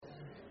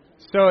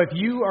So if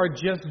you are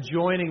just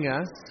joining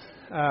us,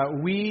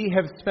 we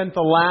have spent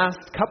the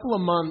last couple of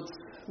months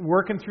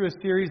working through a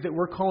series that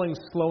we're calling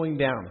Slowing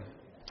Down.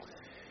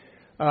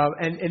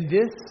 And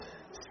this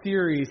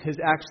series has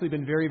actually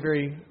been very,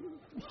 very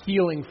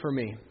healing for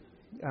me.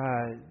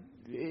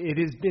 It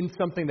has been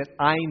something that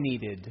I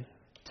needed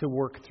to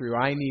work through.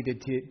 I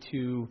needed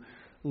to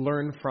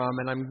learn from,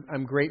 and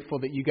I'm grateful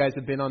that you guys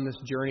have been on this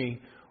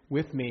journey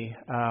with me.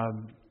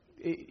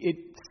 It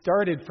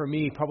started for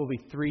me probably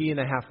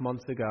 3.5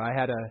 months ago. I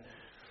had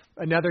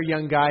another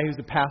young guy who's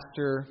a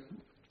pastor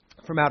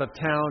from out of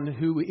town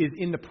who is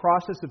in the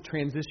process of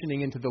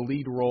transitioning into the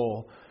lead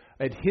role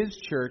at his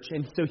church.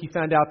 And so he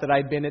found out that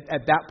I'd been at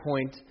that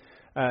point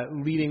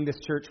leading this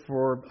church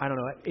for,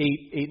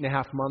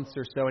 8.5 months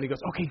or so. And he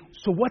goes, okay,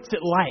 so what's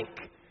it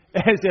like?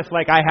 As if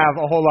like I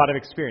have a whole lot of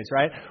experience,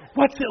 right?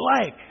 What's it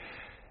like?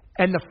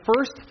 And the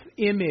first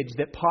image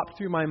that popped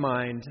through my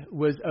mind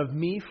was of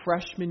me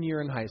freshman year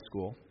in high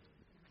school.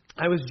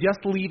 I was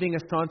just leaving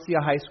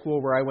Estancia High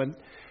School where I went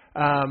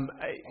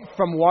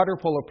from water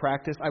polo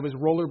practice. I was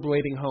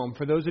rollerblading home.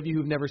 For those of you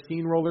who've never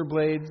seen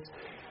rollerblades,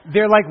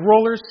 they're like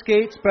roller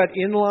skates but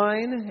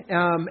inline.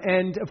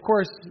 And of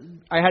course,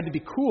 I had to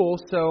be cool,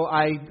 so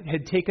I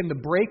had taken the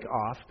brake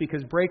off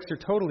because brakes are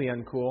totally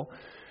uncool.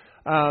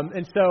 And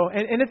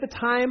at the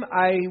time,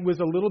 I was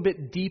a little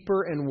bit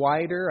deeper and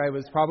wider. I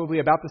was probably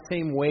about the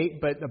same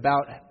weight, but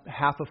about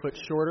half a foot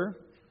shorter.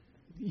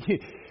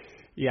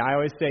 Yeah, I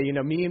always say,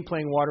 me and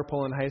playing water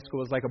polo in high school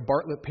was like a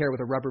Bartlett pear with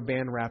a rubber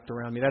band wrapped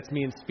around me. That's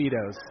me in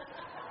Speedos.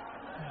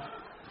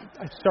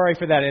 Sorry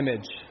for that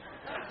image.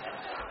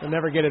 I'll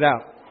never get it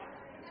out.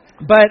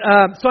 But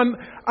so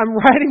I'm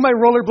riding my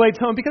rollerblades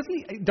home because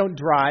I don't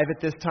drive at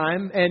this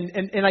time,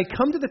 and I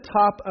come to the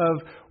top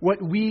of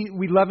what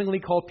we lovingly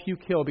call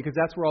Puke Hill because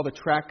that's where all the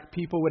track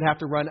people would have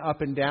to run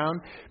up and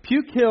down.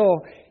 Puke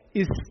Hill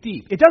is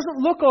steep. It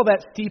doesn't look all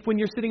that steep when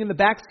you're sitting in the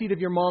back seat of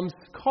your mom's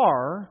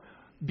car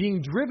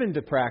being driven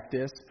to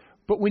practice,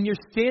 but when you're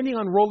standing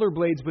on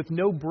rollerblades with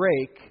no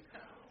brake,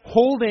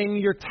 holding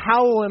your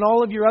towel and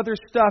all of your other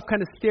stuff,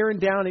 kind of staring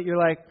down at, you're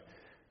like,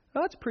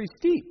 oh, that's pretty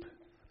steep.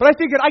 But I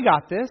figured I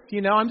got this,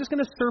 I'm just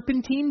going to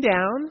serpentine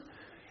down.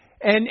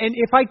 And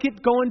if I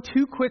get going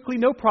too quickly,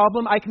 no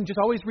problem. I can just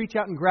always reach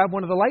out and grab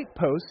one of the light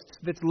posts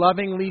that's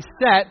lovingly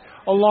set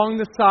along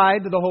the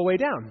side the whole way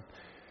down.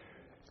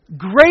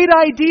 Great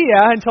idea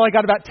until I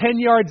got about 10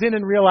 yards in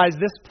and realized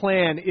this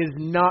plan is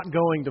not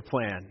going to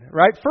plan,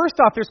 right? First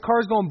off, there's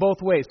cars going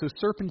both ways, so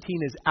serpentine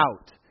is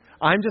out.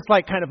 I'm just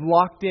like kind of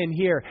locked in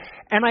here.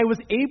 And I was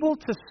able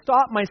to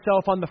stop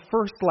myself on the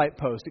first light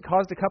post. It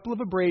caused a couple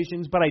of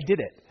abrasions, but I did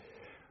it.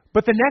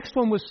 But the next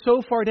one was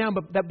so far down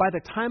that by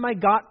the time I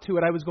got to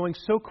it, I was going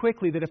so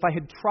quickly that if I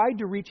had tried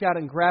to reach out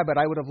and grab it,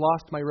 I would have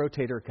lost my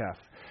rotator cuff.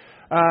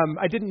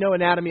 I didn't know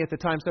anatomy at the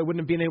time, so I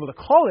wouldn't have been able to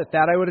call it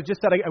that. I would have just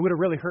said I would have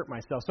really hurt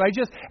myself. So at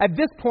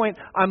this point,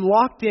 I'm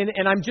locked in,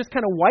 and I'm just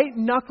kind of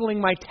white-knuckling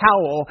my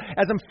towel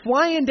as I'm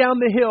flying down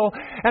the hill,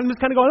 and I'm just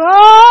kind of going,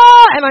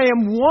 ah! And I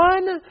am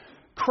one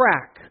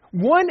crack,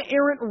 one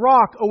errant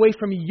rock away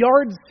from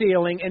yard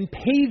sailing and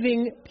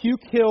paving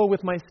Puke Hill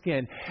with my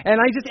skin.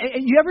 And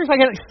you ever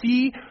kind of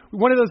see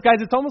one of those guys?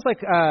 It's almost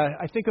like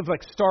I think of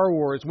like Star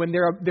Wars when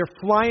they're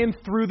flying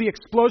through the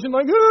explosion,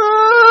 like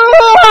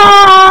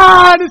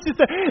ah! And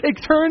it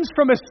turns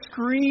from a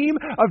scream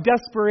of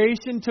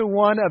desperation to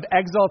one of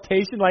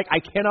exaltation. Like, I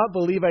cannot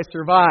believe I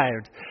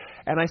survived,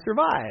 and I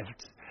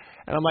survived.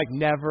 And I'm like,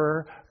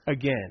 never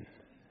again.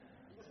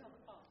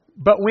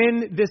 But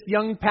when this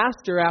young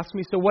pastor asked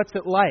me, so what's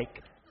it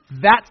like?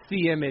 That's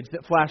the image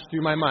that flashed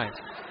through my mind.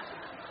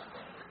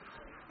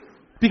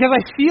 Because I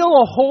feel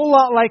a whole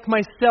lot like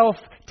myself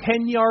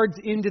 10 yards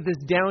into this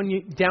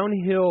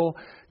downhill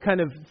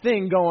kind of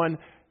thing going,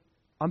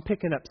 I'm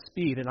picking up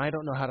speed and I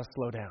don't know how to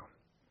slow down.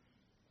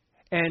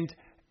 And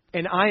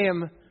I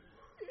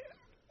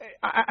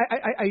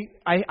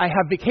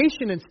have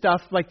vacation and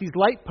stuff like these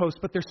light posts,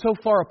 but they're so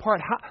far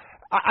apart.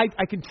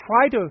 I can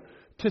try to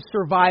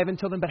survive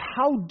until then, but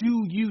how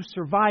do you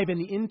survive in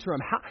the interim?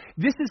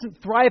 This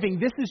isn't thriving.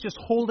 This is just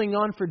holding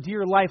on for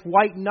dear life,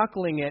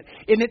 white-knuckling it.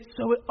 And it's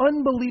so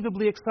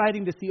unbelievably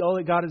exciting to see all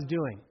that God is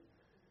doing.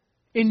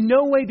 In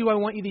no way do I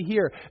want you to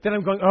hear that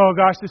I'm going, oh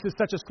gosh, this is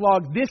such a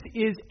slog. This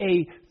is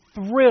a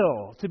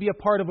thrill to be a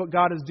part of what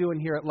God is doing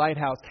here at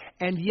Lighthouse.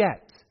 And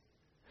yet,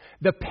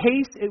 the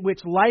pace at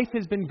which life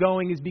has been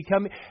going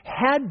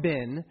had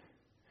been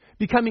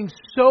becoming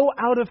so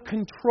out of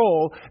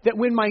control that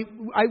when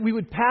we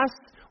would pass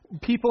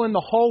people in the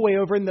hallway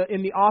over in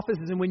the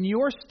offices, and when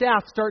your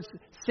staff starts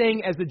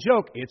saying as a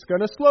joke, it's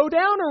going to slow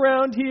down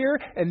around here,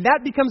 and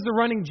that becomes the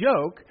running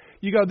joke,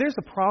 you go, there's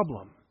a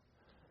problem.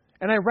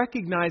 And I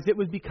recognized it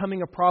was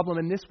becoming a problem,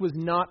 and this was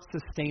not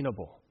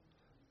sustainable.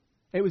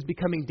 It was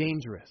becoming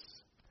dangerous.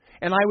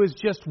 And I was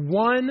just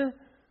one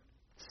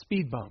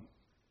speed bump,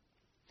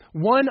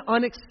 one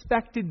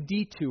unexpected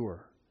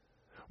detour,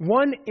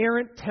 one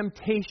errant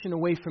temptation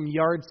away from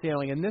yard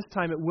sailing, and this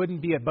time it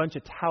wouldn't be a bunch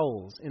of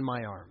towels in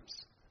my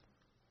arms.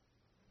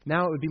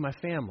 Now it would be my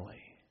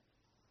family.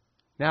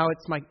 Now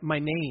it's my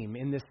name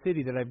in this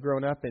city that I've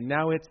grown up in.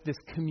 Now it's this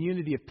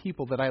community of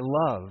people that I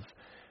love.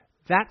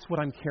 That's what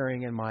I'm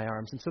carrying in my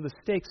arms. And so the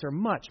stakes are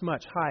much,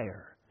 much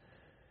higher.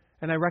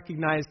 And I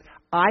recognized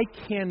I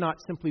cannot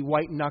simply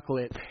white knuckle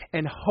it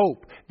and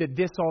hope that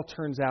this all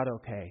turns out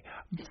okay.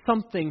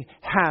 Something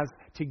has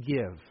to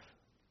give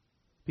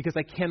because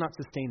I cannot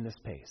sustain this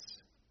pace.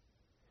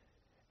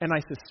 And I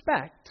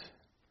suspect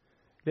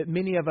that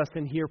many of us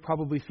in here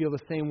probably feel the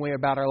same way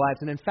about our lives.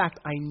 And in fact,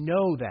 I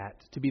know that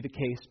to be the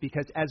case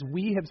because as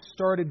we have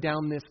started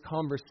down this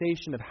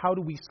conversation of how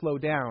do we slow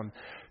down,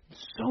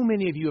 so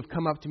many of you have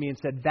come up to me and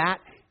said, that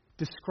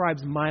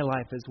describes my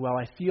life as well.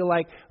 I feel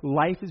like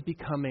life is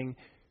becoming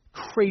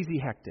crazy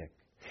hectic.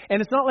 And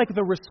it's not like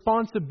the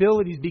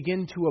responsibilities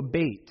begin to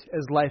abate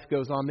as life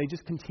goes on. They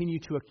just continue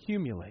to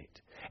accumulate.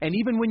 And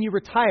even when you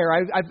retire,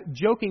 I've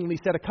jokingly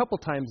said a couple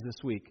times this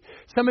week,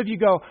 some of you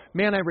go,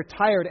 man, I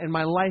retired and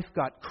my life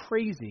got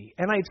crazy.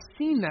 And I've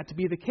seen that to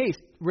be the case.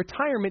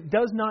 Retirement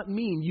does not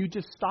mean you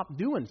just stop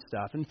doing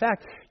stuff. In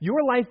fact,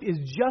 your life is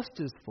just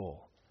as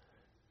full.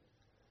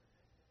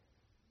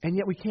 And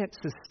yet we can't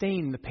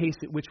sustain the pace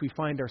at which we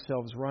find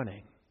ourselves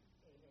running.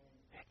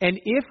 And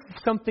if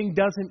something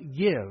doesn't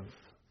give,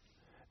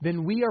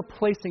 then we are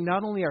placing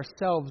not only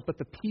ourselves, but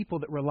the people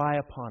that rely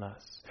upon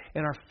us,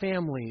 and our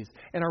families,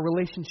 and our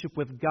relationship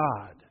with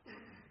God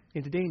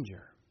into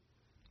danger.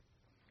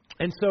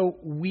 And so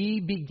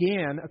we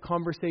began a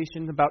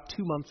conversation about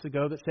 2 months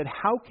ago that said,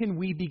 how can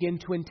we begin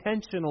to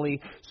intentionally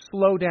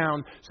slow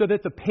down so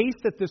that the pace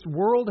that this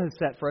world has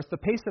set for us, the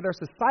pace that our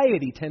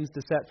society tends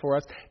to set for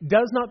us,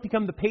 does not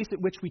become the pace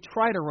at which we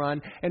try to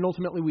run and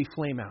ultimately we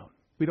flame out.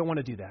 We don't want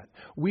to do that.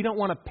 We don't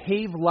want to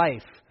pave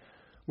life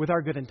with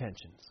our good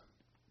intentions.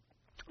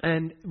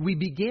 And we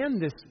began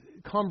this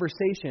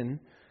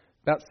conversation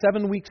about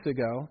 7 weeks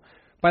ago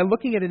by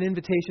looking at an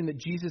invitation that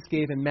Jesus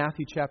gave in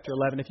Matthew chapter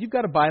 11. If you've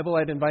got a Bible,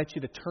 I'd invite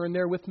you to turn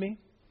there with me.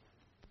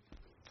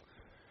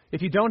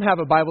 If you don't have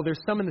a Bible,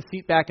 there's some in the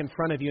seat back in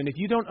front of you. And if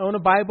you don't own a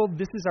Bible,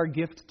 this is our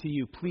gift to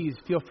you. Please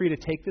feel free to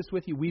take this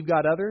with you. We've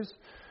got others,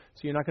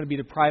 so you're not going to be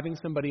depriving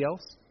somebody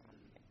else.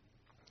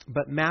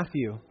 But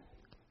Matthew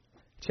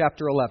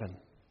chapter 11.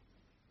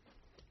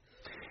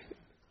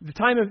 The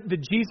time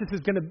that Jesus is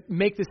going to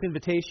make this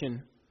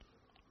invitation,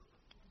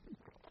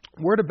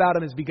 word about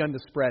him has begun to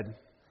spread.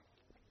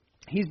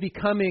 He's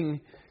becoming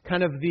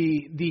kind of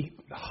the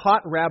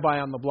hot rabbi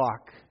on the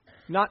block.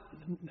 Okay,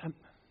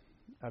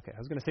 I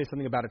was going to say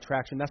something about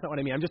attraction. That's not what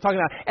I mean. I'm just talking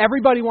about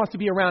everybody wants to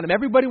be around him.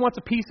 Everybody wants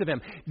a piece of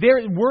him.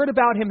 Word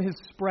about him has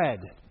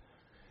spread.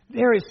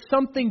 There is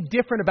something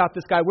different about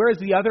this guy. Whereas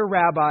the other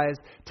rabbis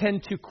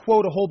tend to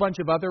quote a whole bunch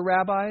of other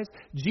rabbis,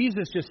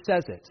 Jesus just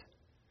says it.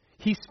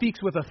 He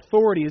speaks with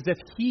authority as if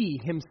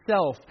he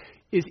himself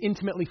is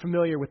intimately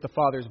familiar with the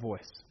Father's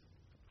voice.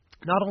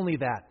 Not only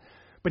that,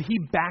 but he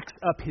backs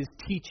up his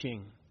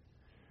teaching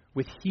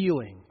with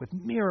healing, with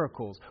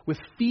miracles, with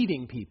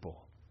feeding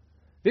people.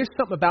 There's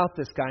something about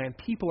this guy, and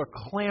people are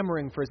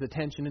clamoring for his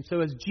attention. And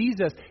so as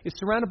Jesus is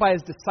surrounded by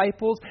his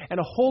disciples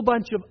and a whole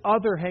bunch of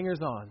other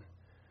hangers-on,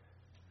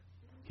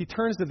 he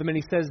turns to them and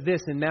he says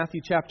this in Matthew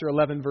chapter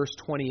 11, verse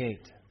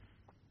 28.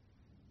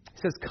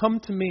 He says, "Come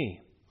to me,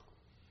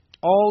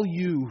 all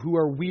you who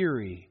are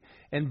weary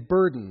and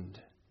burdened,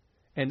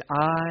 and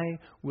I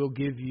will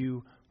give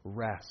you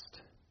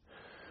rest."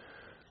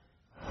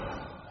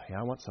 Yeah,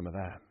 I want some of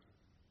that.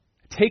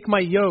 "Take my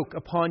yoke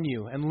upon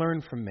you and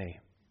learn from me,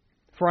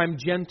 for I'm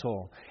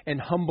gentle and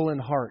humble in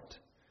heart,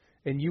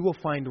 and you will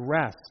find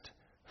rest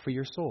for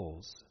your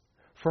souls.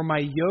 For my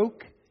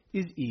yoke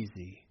is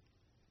easy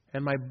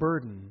and my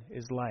burden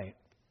is light."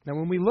 Now,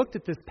 when we looked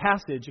at this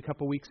passage a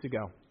couple weeks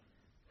ago,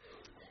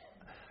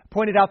 I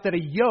pointed out that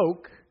a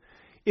yoke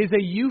is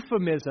a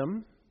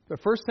euphemism, the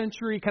first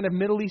century kind of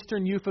Middle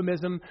Eastern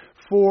euphemism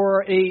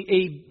for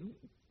a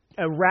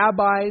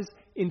rabbi's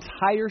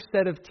entire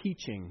set of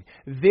teaching,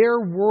 their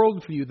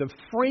worldview, the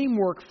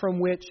framework from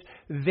which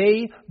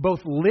they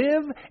both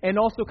live and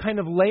also kind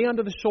of lay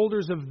under the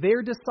shoulders of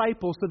their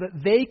disciples so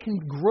that they can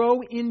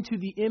grow into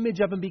the image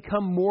of and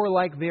become more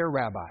like their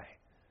rabbi.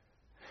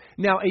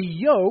 Now, a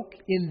yoke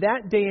in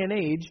that day and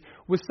age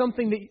was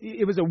something that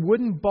it was a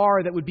wooden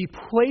bar that would be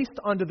placed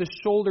onto the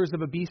shoulders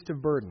of a beast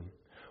of burden,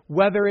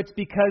 whether it's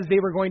because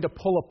they were going to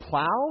pull a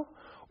plow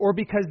or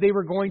because they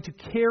were going to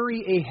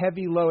carry a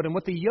heavy load. And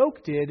what the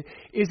yoke did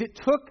is it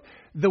took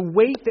the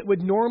weight that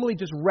would normally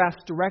just rest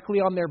directly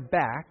on their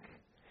back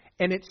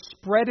and it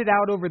spread it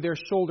out over their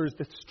shoulders,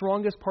 the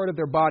strongest part of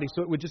their body.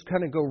 So it would just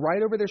kind of go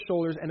right over their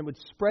shoulders and it would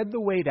spread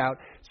the weight out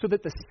so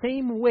that the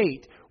same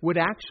weight would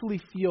actually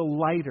feel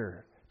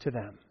lighter to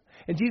them.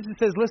 And Jesus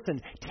says,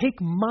 listen, take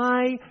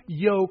my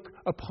yoke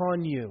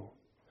upon you.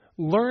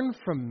 Learn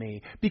from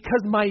me,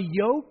 because my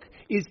yoke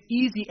is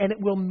easy and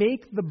it will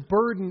make the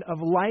burden of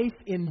life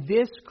in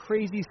this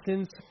crazy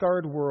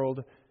sin-scarred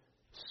world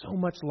so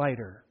much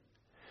lighter.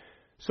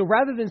 So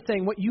rather than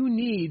saying what you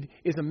need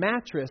is a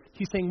mattress,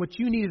 he's saying what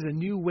you need is a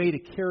new way to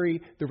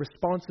carry the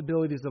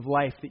responsibilities of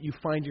life that you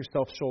find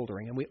yourself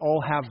shouldering. And we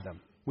all have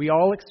them. We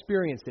all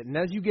experienced it. And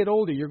as you get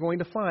older, you're going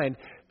to find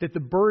that the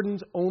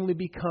burdens only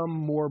become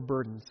more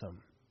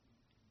burdensome.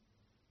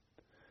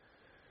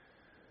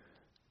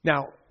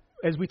 Now,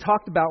 as we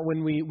talked about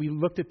when we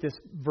looked at this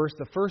verse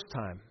the first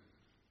time,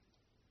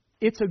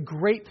 it's a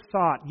great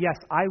thought. Yes,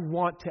 I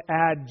want to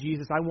add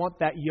Jesus. I want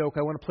that yoke.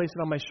 I want to place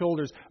it on my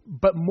shoulders.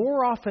 But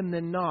more often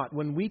than not,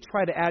 when we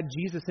try to add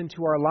Jesus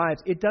into our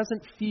lives, it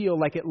doesn't feel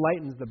like it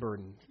lightens the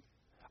burden.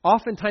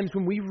 Oftentimes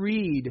when we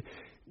read,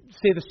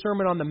 say, the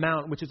Sermon on the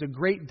Mount, which is a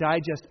great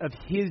digest of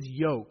His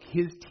yoke,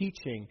 His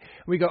teaching,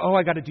 we go, oh,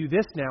 I got to do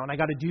this now, and I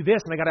got to do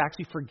this, and I got to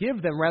actually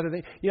forgive them rather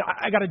than,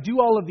 I got to do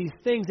all of these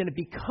things, and it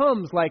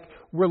becomes like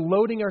we're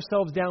loading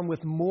ourselves down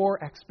with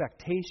more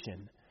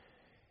expectation.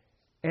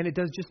 And it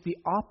does just the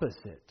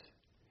opposite.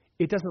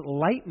 It doesn't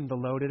lighten the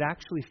load. It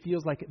actually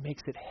feels like it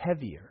makes it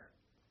heavier.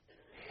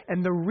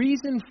 And the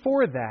reason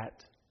for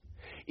that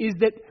is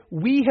that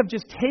we have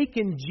just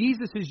taken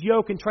Jesus'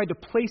 yoke and tried to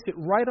place it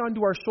right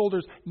onto our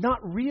shoulders, not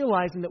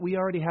realizing that we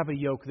already have a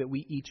yoke that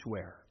we each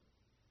wear.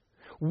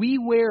 We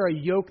wear a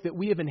yoke that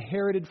we have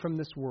inherited from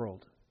this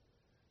world.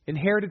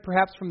 Inherited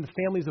perhaps from the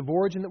families of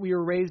origin that we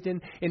were raised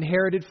in,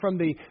 inherited from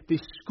the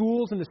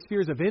schools and the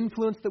spheres of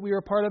influence that we were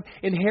a part of,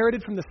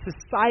 inherited from the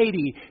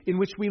society in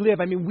which we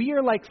live. I mean, we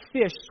are like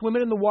fish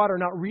swimming in the water,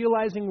 not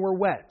realizing we're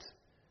wet,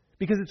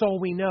 because it's all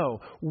we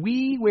know.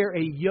 We wear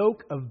a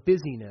yoke of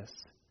busyness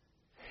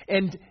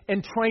and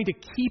trying to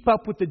keep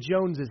up with the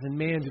Joneses, and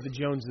man, do the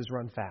Joneses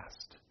run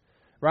fast.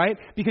 Right?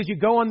 Because you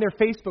go on their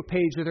Facebook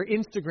page or their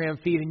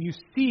Instagram feed and you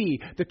see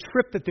the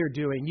trip that they're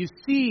doing. You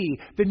see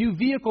the new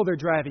vehicle they're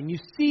driving. You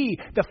see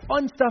the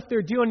fun stuff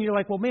they're doing. And you're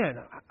like, well, man,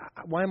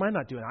 why am I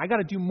not doing it? I got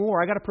to do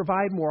more. I got to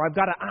provide more. I've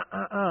got to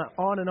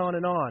on and on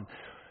and on.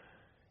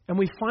 And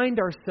we find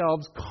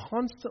ourselves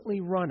constantly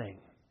running,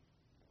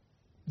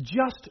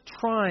 just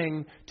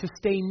trying to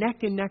stay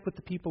neck and neck with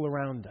the people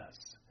around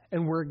us.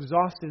 And we're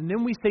exhausted. And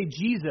then we say,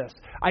 Jesus,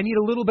 I need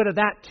a little bit of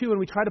that too. And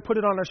we try to put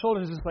it on our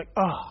shoulders. It's like,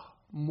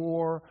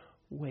 more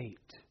weight.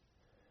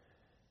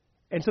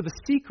 And so the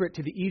secret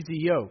to the easy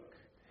yoke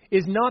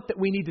is not that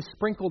we need to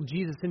sprinkle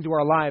Jesus into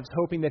our lives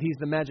hoping that He's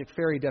the magic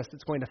fairy dust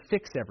that's going to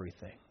fix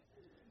everything.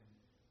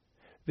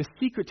 The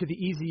secret to the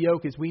easy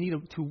yoke is we need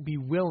to be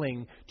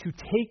willing to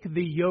take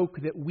the yoke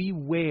that we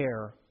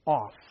wear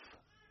off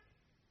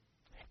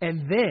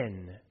and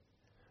then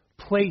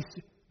place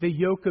the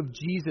yoke of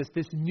Jesus,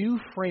 this new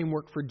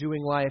framework for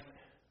doing life,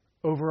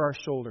 over our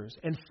shoulders.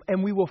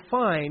 And we will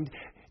find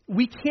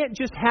we can't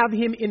just have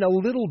Him in a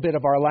little bit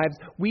of our lives.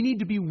 We need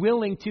to be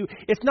willing to.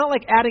 It's not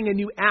like adding a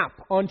new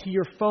app onto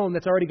your phone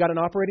that's already got an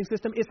operating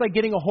system. It's like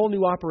getting a whole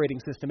new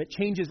operating system. It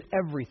changes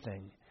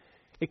everything.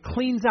 It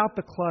cleans out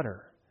the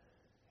clutter.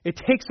 It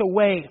takes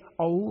away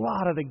a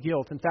lot of the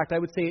guilt. In fact, I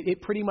would say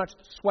it pretty much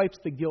swipes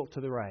the guilt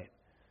to the right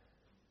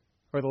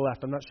or the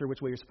left. I'm not sure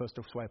which way you're supposed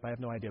to swipe. I have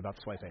no idea about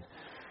swiping.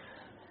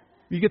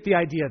 You get the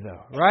idea,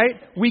 though, right?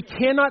 We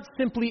cannot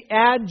simply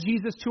add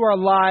Jesus to our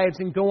lives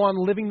and go on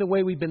living the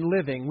way we've been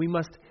living. We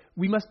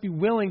must be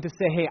willing to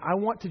say, hey, I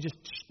want to just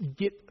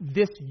get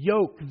this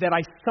yoke that I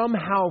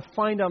somehow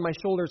find on my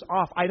shoulders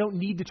off. I don't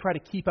need to try to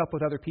keep up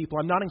with other people.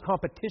 I'm not in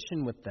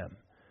competition with them.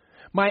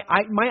 My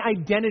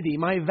identity,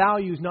 my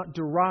value is not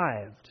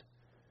derived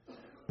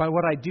by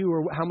what I do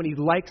or how many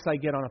likes I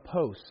get on a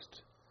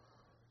post.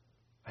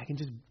 I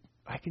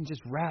can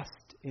just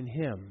rest in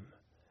Him.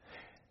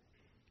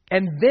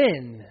 And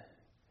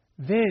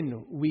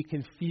then we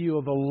can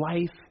feel the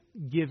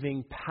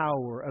life-giving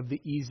power of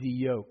the easy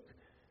yoke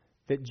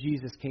that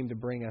Jesus came to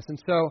bring us. And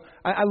so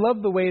I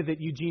love the way that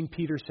Eugene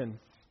Peterson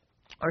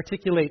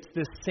articulates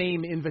this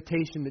same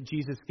invitation that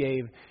Jesus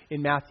gave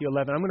in Matthew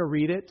 11. I'm going to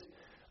read it.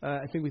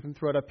 I think we can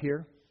throw it up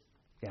here.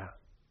 Yeah.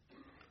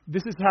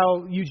 This is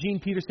how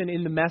Eugene Peterson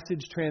in the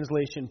Message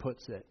translation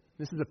puts it.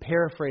 This is a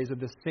paraphrase of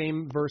the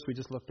same verse we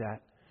just looked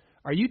at.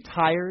 Are you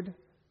tired,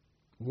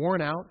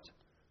 worn out,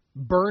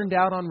 burned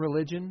out on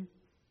religion?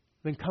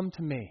 Then come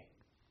to me.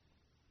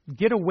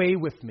 Get away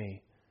with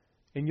me,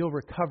 and you'll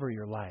recover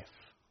your life.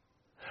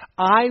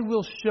 I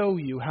will show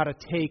you how to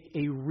take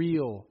a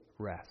real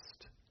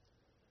rest.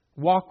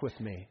 Walk with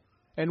me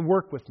and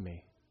work with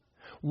me.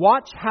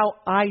 Watch how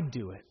I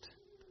do it.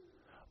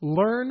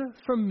 Learn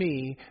from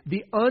me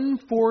the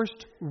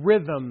unforced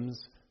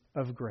rhythms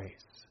of grace.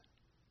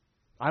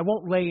 I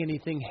won't lay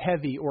anything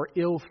heavy or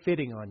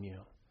ill-fitting on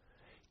you.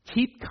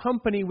 Keep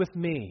company with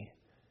me,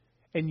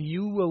 and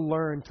you will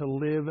learn to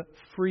live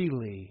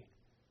freely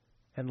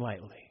and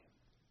lightly.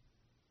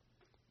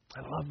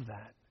 I love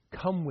that.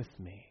 Come with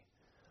me.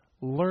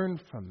 Learn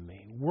from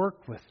me.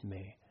 Work with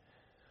me.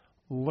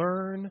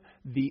 Learn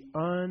the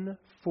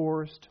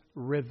unforced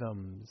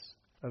rhythms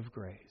of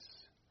grace.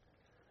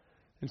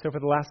 And so for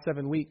the last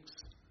 7 weeks,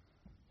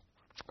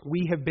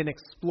 we have been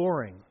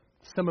exploring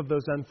some of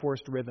those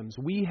unforced rhythms.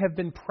 We have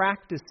been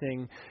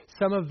practicing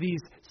some of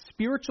these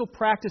spiritual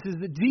practices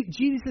that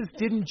Jesus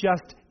didn't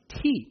just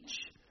teach,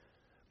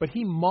 but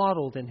He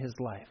modeled in His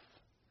life.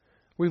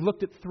 We've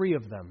looked at 3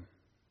 of them.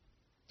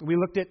 We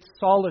looked at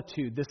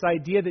solitude, this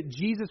idea that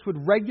Jesus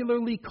would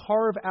regularly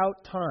carve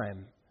out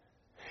time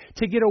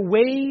to get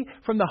away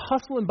from the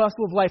hustle and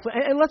bustle of life.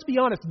 And let's be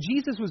honest,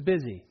 Jesus was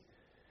busy.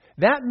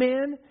 That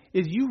man,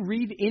 as you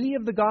read any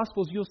of the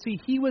Gospels, you'll see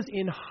he was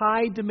in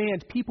high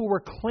demand. People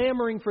were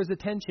clamoring for his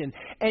attention.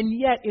 And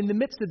yet, in the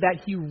midst of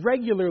that, he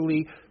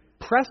regularly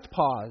pressed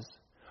pause,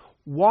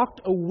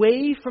 walked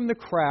away from the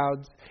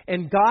crowds,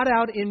 and got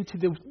out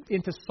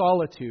into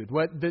solitude.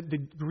 What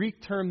the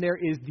Greek term there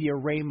is the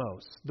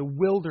eremos, the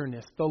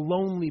wilderness, the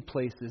lonely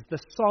places, the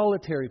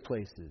solitary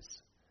places.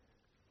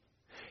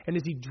 And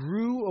as he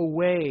drew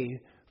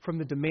away from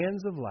the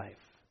demands of life,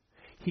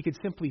 he could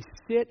simply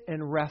sit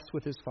and rest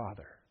with his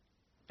Father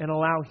and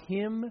allow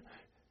him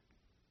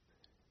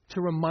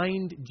to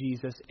remind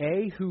Jesus,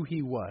 A, who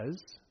he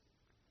was,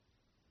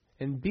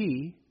 and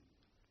B,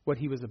 what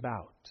he was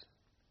about.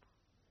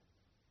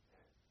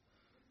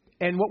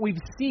 And what we've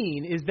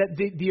seen is that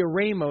the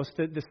eremos,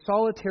 the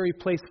solitary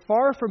place,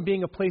 far from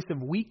being a place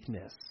of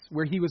weakness,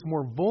 where he was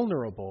more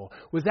vulnerable,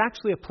 was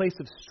actually a place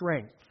of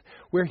strength,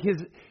 where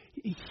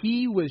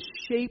he was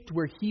shaped,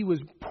 where he was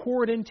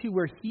poured into,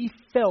 where he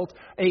felt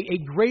a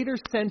greater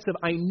sense of,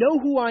 I know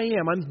who I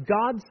am, I'm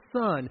God's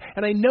son,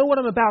 and I know what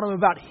I'm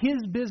about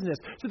his business.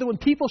 So that when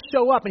people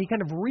show up and he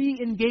kind of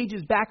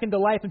re-engages back into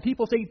life and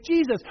people say,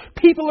 Jesus,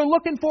 people are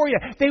looking for you.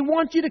 They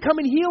want you to come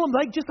and heal them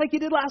just like you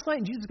did last night.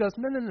 And Jesus goes,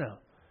 no.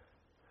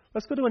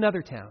 Let's go to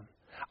another town.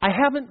 I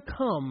haven't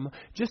come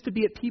just to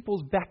be at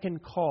people's beck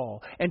and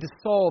call and to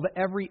solve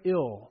every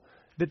ill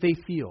that they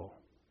feel.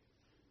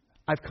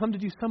 I've come to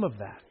do some of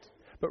that.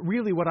 But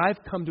really what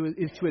I've come to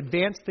is to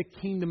advance the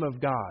kingdom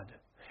of God.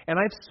 And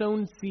I've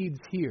sown seeds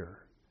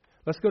here.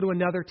 Let's go to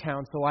another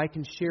town so I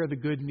can share the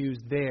good news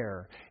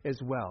there as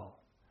well.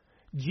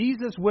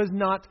 Jesus was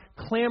not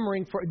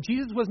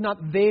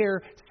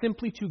there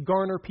simply to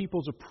garner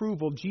people's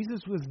approval.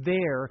 Jesus was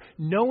there,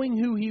 knowing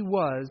who he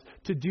was,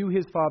 to do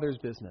his Father's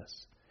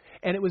business.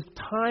 And it was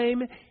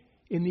time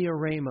in the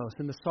eremos,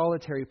 in the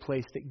solitary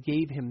place, that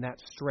gave him that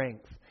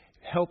strength,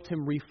 helped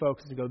him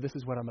refocus and go, this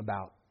is what I'm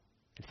about.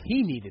 If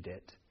he needed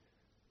it,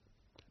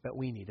 but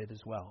we need it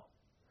as well.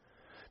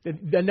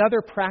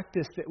 Another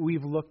practice that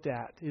we've looked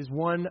at is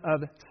one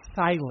of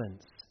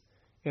silence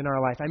in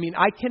our life. I mean,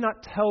 I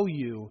cannot tell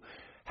you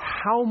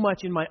how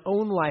much in my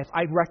own life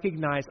I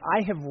recognize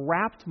I have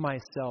wrapped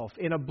myself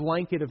in a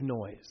blanket of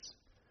noise.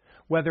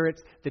 Whether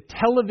it's the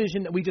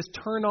television that we just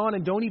turn on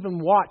and don't even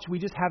watch, we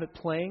just have it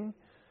playing,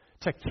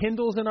 to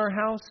Kindles in our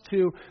house,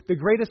 to the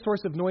greatest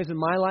source of noise in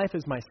my life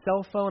is my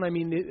cell phone. I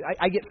mean,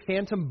 I get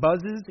phantom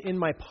buzzes in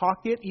my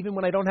pocket even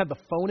when I don't have the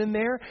phone in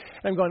there.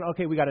 And I'm going,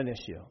 okay, we got an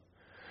issue.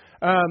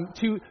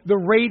 To the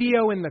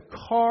radio in the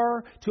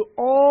car, to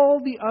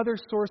all the other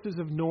sources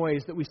of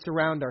noise that we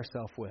surround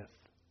ourselves with.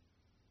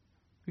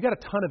 We've got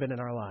a ton of it in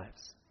our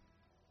lives.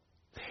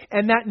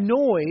 And that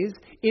noise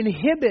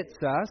inhibits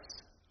us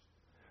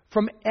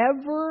from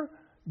ever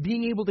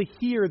being able to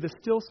hear the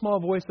still small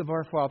voice of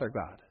our Father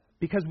God.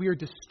 Because we are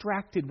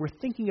distracted. We're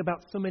thinking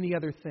about so many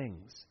other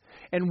things.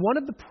 And one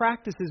of the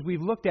practices we've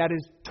looked at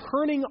is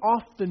turning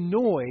off the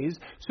noise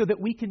so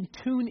that we can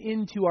tune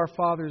into our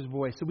Father's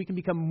voice, so we can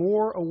become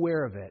more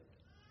aware of it.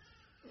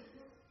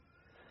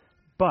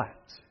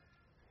 But,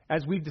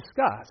 as we've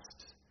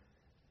discussed,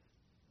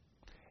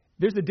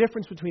 there's a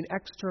difference between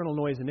external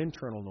noise and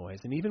internal noise.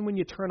 And even when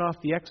you turn off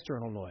the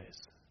external noise,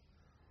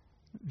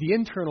 the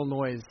internal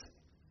noise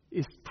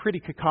is pretty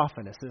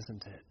cacophonous,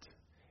 isn't it?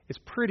 It's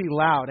pretty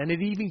loud, and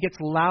it even gets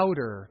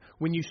louder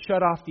when you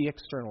shut off the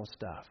external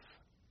stuff.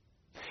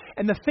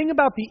 And the thing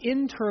about the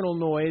internal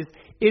noise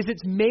is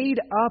it's made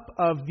up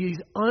of these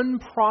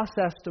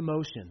unprocessed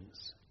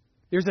emotions.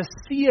 There's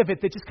a sea of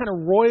it that just kind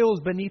of roils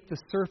beneath the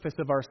surface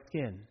of our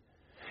skin.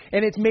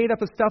 And it's made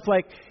up of stuff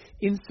like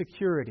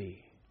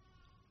insecurity,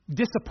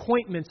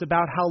 disappointments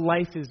about how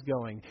life is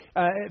going,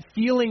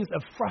 feelings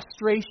of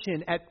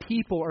frustration at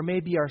people or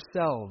maybe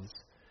ourselves,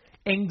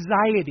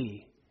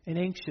 anxiety and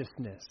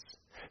anxiousness,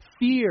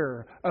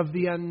 fear of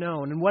the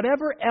unknown, and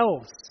whatever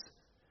else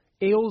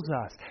ails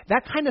us.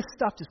 That kind of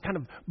stuff just kind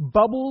of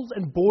bubbles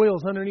and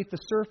boils underneath the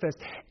surface.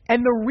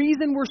 And the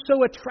reason we're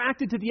so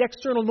attracted to the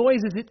external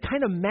noise is it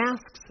kind of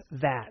masks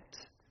that.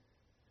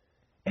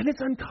 And it's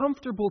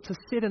uncomfortable to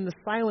sit in the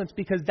silence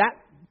because that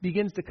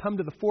begins to come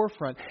to the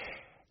forefront.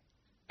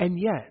 And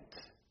yet,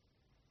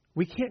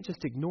 we can't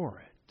just ignore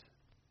it.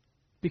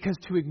 Because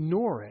to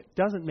ignore it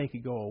doesn't make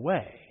it go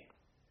away.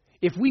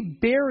 If we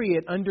bury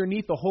it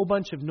underneath a whole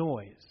bunch of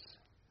noise,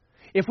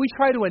 if we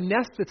try to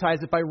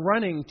anesthetize it by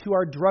running to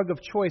our drug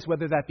of choice,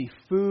 whether that be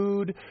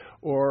food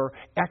or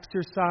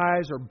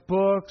exercise or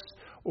books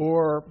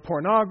or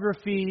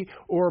pornography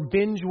or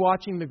binge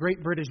watching the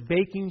Great British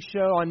Baking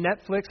Show on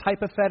Netflix,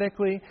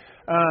 hypothetically,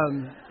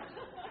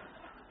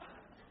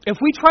 if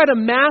we try to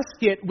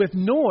mask it with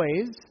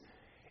noise,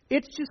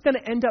 it's just going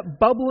to end up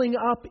bubbling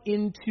up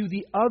into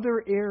the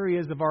other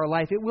areas of our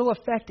life. It will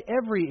affect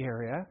every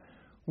area.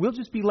 We'll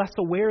just be less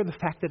aware of the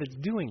fact that it's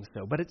doing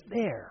so, but it's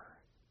there.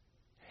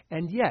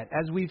 And yet,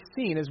 as we've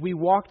seen, as we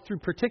walked through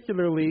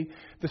particularly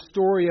the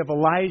story of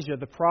Elijah,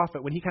 the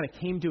prophet, when he kind of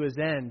came to his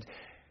end,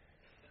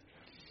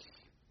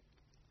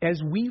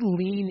 as we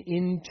lean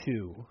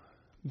into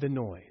the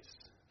noise,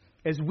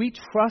 as we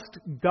trust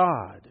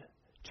God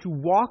to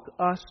walk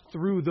us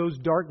through those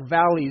dark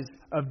valleys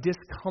of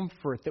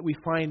discomfort that we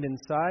find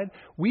inside,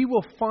 we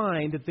will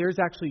find that there's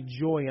actually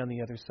joy on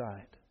the other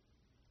side.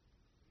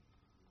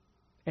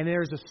 And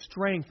there's a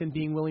strength in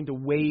being willing to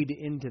wade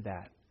into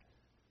that.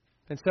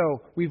 And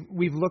so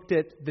we've looked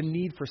at the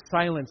need for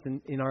silence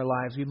in our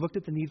lives. We've looked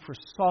at the need for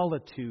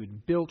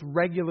solitude built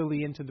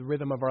regularly into the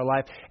rhythm of our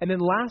life. And then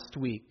last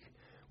week,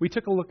 we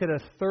took a look at a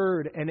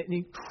third and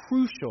a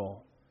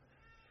crucial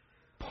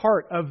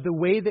part of the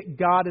way that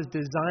God has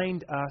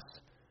designed us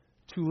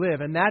to live.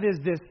 And that is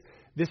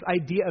this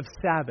idea of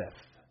Sabbath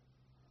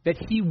that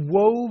He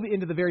wove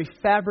into the very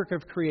fabric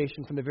of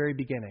creation from the very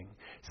beginning.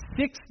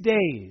 6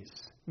 days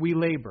we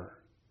labor.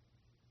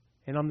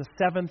 And on the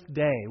seventh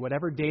day,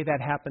 whatever day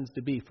that happens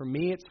to be, for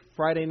me it's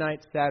Friday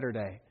night,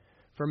 Saturday.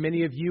 For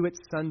many of you it's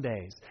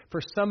Sundays.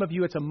 For some of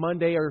you it's a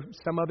Monday or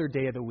some other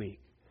day of the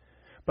week.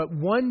 But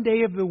one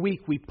day of the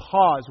week we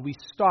pause, we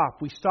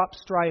stop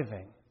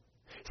striving.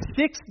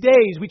 6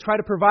 days we try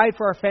to provide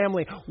for our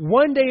family.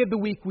 One day of the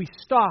week we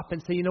stop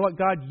and say, you know what,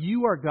 God,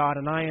 you are God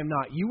and I am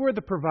not. You are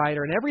the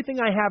provider and everything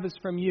I have is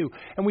from you.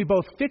 And we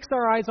both fix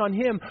our eyes on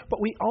Him,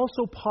 but we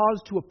also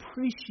pause to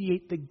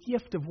appreciate the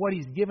gift of what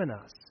He's given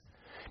us.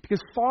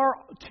 Because far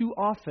too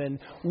often,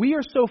 we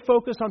are so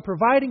focused on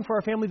providing for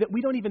our family that we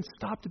don't even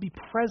stop to be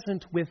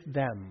present with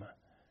them.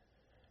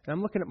 And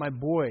I'm looking at my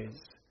boys,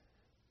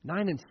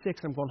 9 and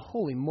 6, I'm going,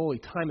 holy moly,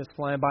 time is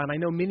flying by. And I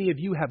know many of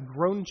you have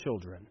grown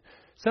children.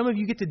 Some of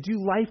you get to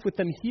do life with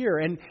them here.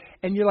 And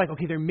you're like,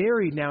 okay, they're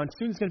married now, and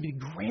soon it's going to be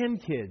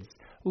grandkids.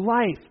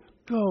 Life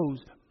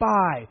goes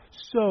by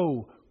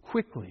so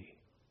quickly.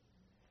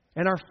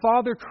 And our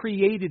Father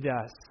created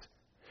us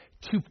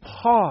to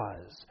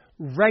pause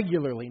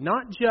regularly,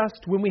 not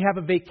just when we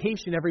have a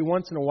vacation every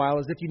once in a while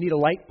as if you need a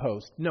light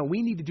post. No,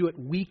 we need to do it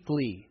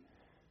weekly.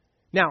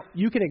 Now,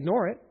 you can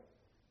ignore it.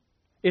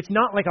 It's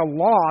not like a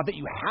law that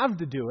you have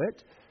to do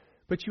it,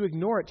 but you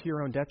ignore it to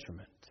your own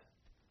detriment.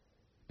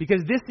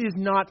 Because this is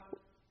not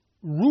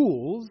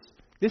rules,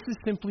 this is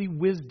simply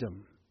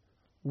wisdom.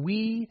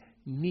 We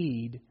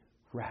need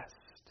rest.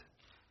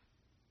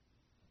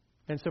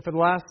 And so for the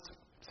last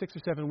 6 or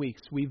 7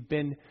 weeks, we've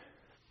been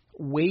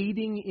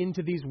wading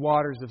into these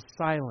waters of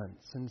silence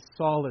and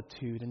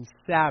solitude and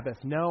Sabbath.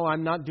 No,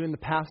 I'm not doing the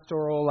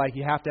pastoral, like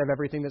you have to have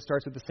everything that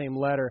starts with the same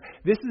letter.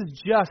 This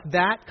is just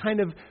that kind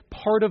of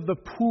part of the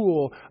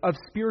pool of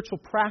spiritual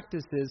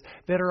practices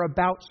that are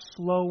about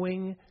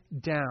slowing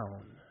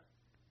down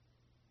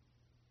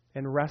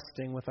and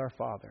resting with our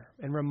Father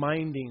and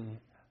reminding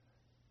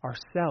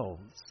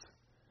ourselves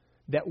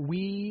that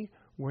we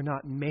were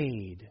not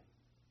made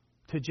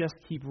to just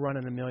keep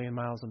running a million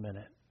miles a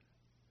minute.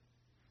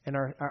 And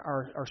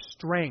our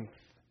strength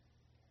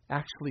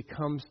actually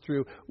comes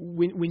through.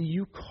 When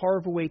you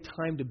carve away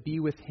time to be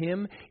with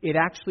Him, it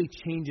actually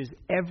changes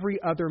every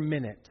other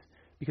minute.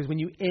 Because when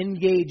you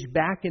engage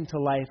back into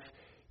life,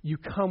 you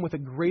come with a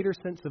greater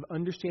sense of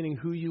understanding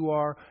who you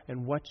are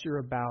and what you're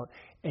about.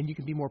 And you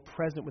can be more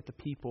present with the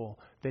people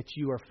that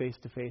you are face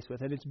to face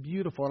with. And it's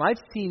beautiful. And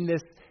I've seen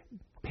this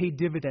pay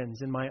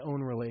dividends in my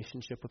own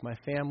relationship with my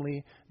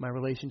family, my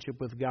relationship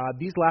with God.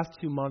 These last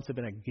 2 months have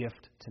been a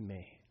gift to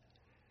me.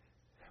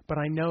 But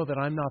I know that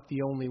I'm not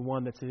the only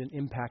one that's been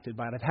impacted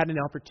by it. I've had an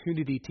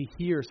opportunity to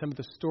hear some of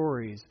the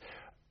stories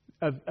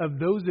of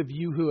those of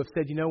you who have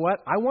said, you know what,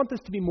 I want this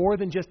to be more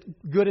than just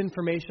good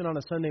information on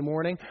a Sunday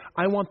morning.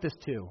 I want this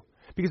too.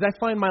 Because I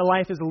find my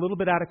life is a little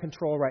bit out of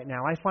control right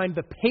now. I find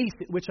the pace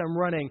at which I'm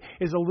running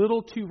is a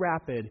little too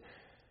rapid.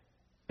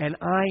 And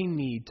I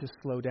need to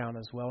slow down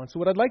as well. And so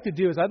what I'd like to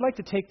do is I'd like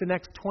to take the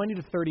next 20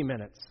 to 30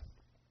 minutes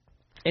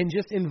and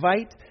just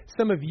invite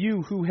some of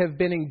you who have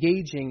been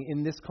engaging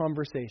in this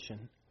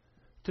conversation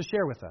to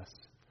share with us.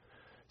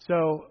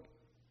 So,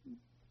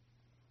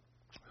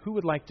 who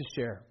would like to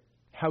share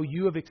how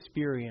you have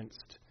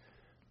experienced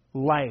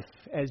life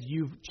as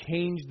you've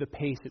changed the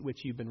pace at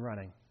which you've been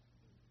running?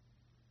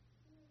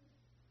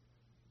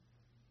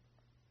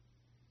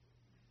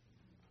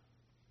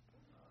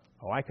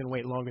 Oh, I can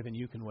wait longer than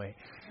you can wait.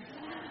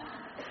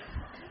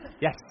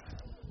 Yes,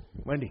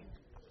 Wendy.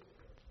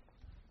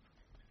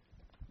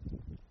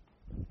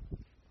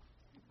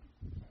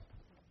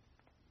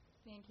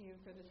 Thank you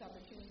for this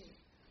opportunity.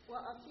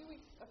 Well, a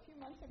few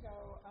months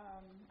ago,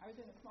 I was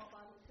in a small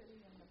Bible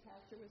study, and the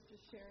pastor was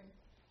just sharing.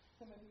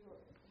 Some of you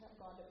have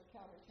gone to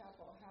Calvary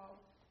Chapel. How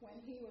when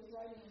he was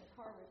riding in the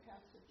car with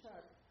Pastor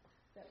Chuck,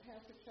 that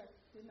Pastor Chuck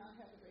did not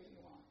have the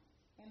radio on,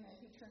 and that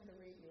he turned the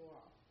radio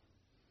off.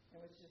 It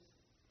was just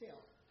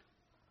still.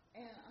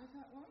 And I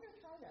thought, well, I'm going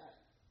to try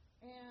that.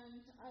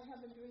 And I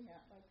have been doing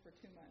that like for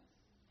 2 months,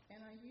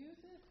 and I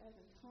use it as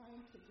a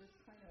time to just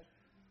kind of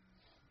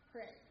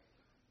pray.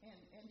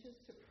 And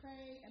just to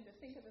pray and to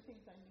think of the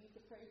things I need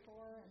to pray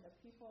for and the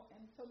people.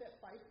 And so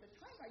that by the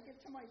time I get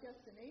to my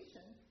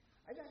destination,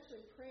 I've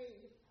actually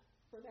prayed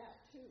for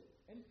that too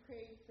and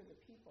prayed for the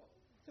people.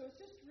 So it's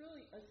just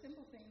really a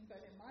simple thing,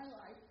 but in my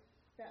life,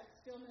 that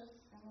stillness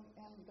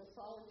and the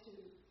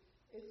solitude,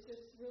 it's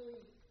just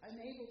really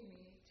enabled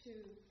me to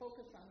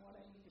focus on what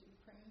I need to be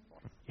praying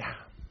Yeah.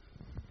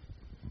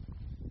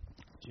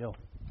 Jill.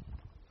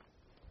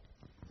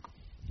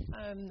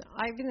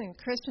 I've been a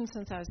Christian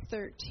since I was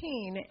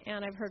 13,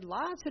 and I've heard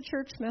lots of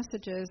church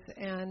messages,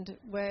 and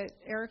what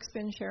Eric's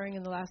been sharing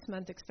in the last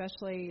month,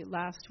 especially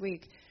last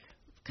week,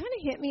 kind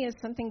of hit me as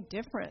something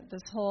different.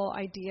 This whole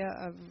idea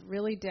of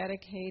really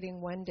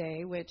dedicating one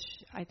day, which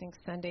I think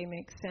Sunday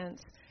makes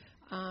sense,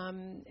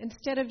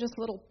 instead of just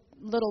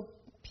little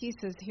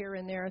pieces here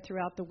and there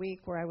throughout the week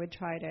where I would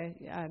try to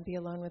be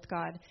alone with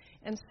God.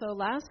 And so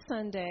last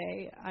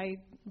Sunday, I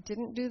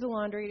didn't do the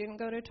laundry, didn't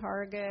go to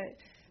Target,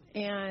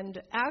 and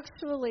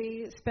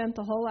actually spent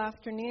the whole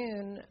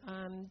afternoon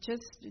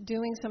just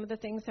doing some of the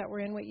things that were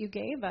in what you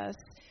gave us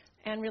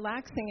and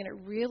relaxing, and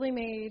it really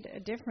made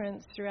a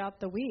difference throughout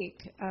the week.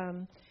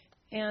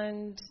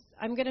 And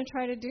I'm going to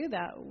try to do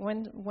that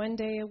one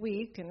day a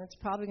week, and it's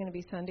probably going to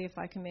be Sunday if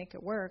I can make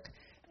it work.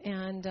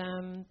 And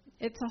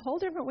it's a whole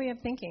different way of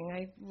thinking.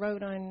 I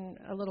wrote on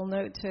a little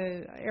note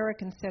to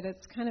Eric and said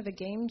it's kind of a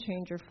game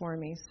changer for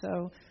me.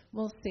 So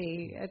we'll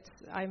see.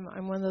 I'm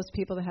one of those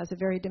people that has a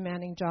very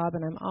demanding job,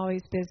 and I'm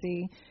always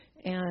busy.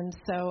 And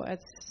so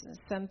it's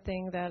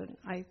something that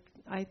I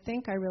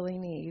think I really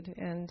need.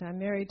 And I'm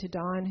married to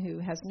Dawn, who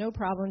has no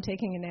problem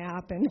taking a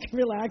nap and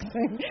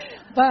relaxing,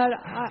 but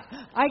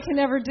I can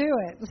never do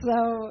it.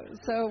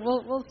 So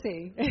we'll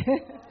see.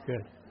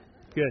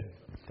 Good.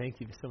 Thank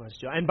you so much,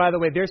 Jill. And by the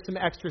way, there's some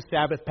extra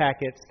Sabbath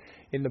packets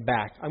in the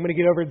back. I'm going to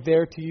get over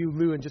there to you,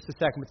 Lou, in just a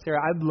second. But Sarah,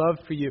 I'd love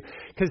for you,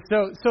 because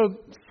so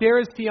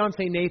Sarah's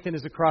fiance Nathan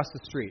is across the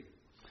street.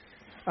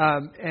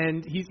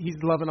 And he's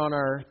loving on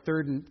our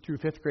 3rd through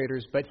 5th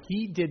graders, but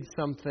he did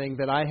something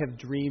that I have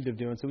dreamed of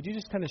doing. So would you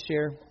just kind of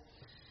share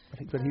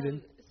what he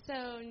did?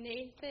 So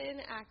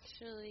Nathan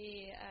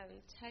actually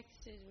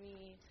texted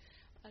me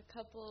a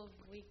couple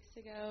of weeks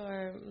ago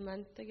or a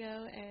month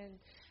ago and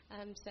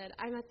said,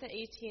 I'm at the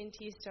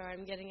AT&T store,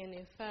 I'm getting a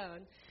new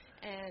phone.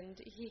 And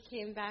he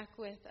came back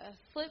with a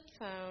flip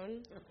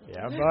phone.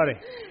 Yeah, buddy.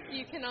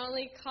 You can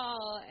only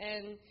call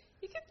and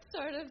you can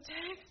sort of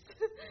text,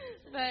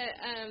 but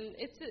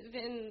it's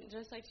been,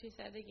 just like she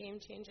said, a game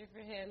changer for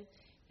him.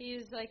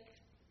 He's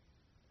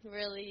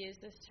really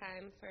used this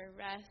time for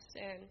rest,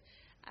 and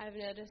I've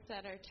noticed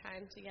that our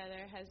time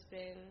together has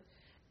been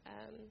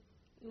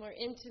more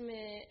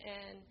intimate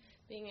and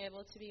being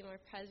able to be more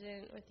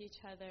present with each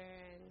other,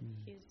 and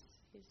he's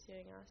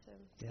doing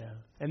awesome. Yeah,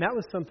 and that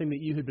was something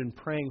that you had been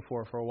praying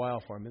for a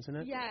while for him, isn't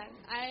it? Yeah,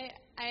 I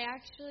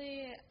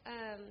actually,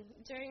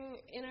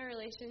 in our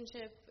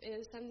relationship, it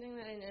was something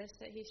that I noticed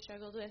that he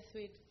struggled with.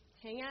 We'd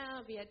hang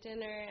out, be at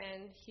dinner,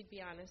 and he'd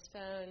be on his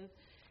phone.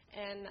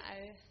 And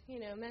I,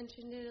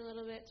 mentioned it a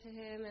little bit to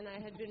him, and I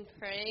had been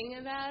praying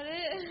about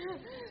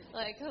it.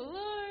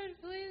 Lord,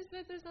 please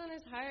put this on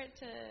his heart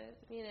to,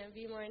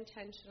 be more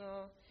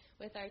intentional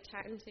with our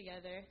time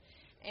together.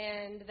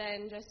 And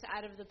then just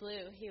out of the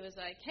blue, he was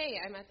like, hey,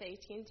 I'm at the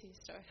AT&T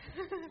store.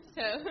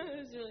 So it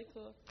was really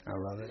cool. I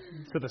love it.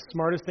 So the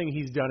smartest thing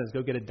he's done is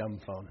go get a dumb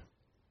phone.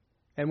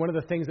 And one of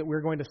the things that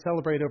we're going to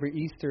celebrate over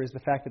Easter is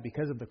the fact that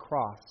because of the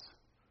cross,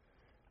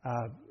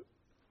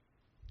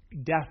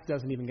 death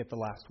doesn't even get the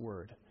last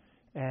word.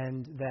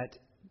 And that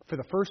for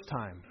the first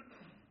time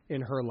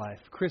in her life,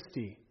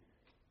 Christy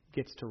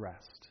gets to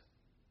rest.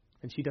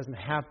 And she doesn't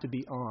have to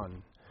be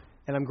on.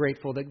 And I'm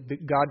grateful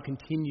that God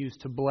continues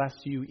to bless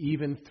you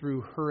even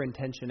through her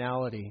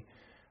intentionality.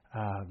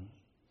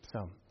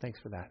 So thanks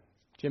for that.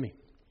 Jimmy.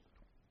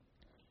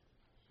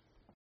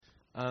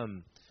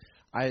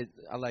 I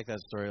like that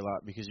story a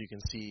lot because you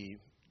can see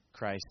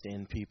Christ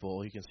in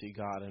people. You can see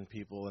God in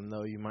people. And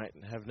though you might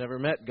have never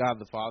met God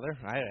the Father,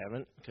 I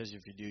haven't, because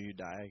if you do, you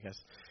die, I guess,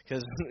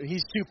 because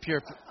he's too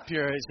pure.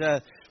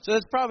 So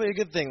that's probably a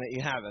good thing that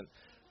you haven't.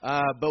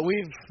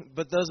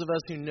 But those of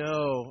us who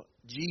know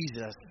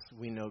Jesus,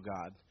 we know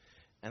God,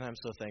 and I'm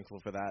so thankful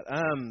for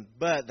that.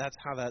 But that's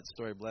how that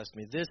story blessed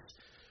me. This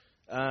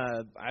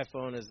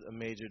iPhone is a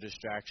major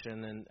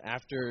distraction, and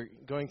after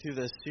going through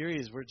this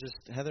series,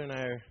 Heather and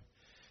I are,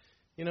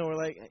 we're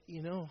like,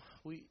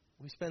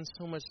 we spend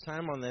so much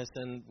time on this,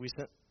 and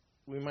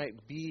we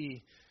might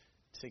be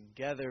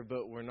together,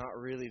 but we're not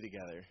really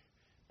together.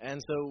 And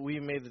so we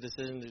made the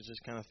decision to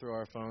just kind of throw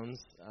our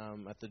phones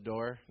at the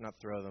door, not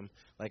throw them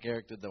like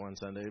Eric did the one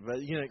Sunday, but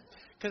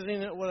because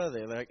what are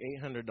they? They're like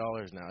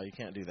 $800 now. You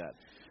can't do that.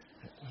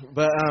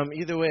 But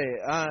either way,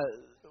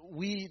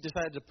 we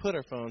decided to put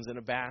our phones in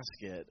a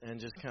basket and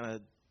just kind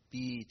of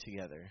be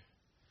together,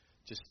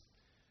 just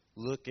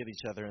look at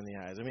each other in the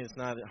eyes. I mean, it's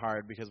not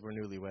hard because we're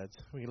newlyweds.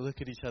 We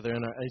look at each other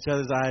in each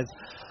other's eyes.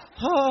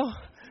 Oh,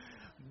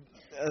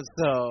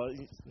 so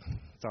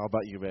it's all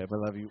about you, babe. I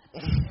love you.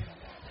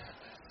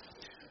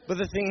 But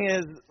the thing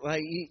is,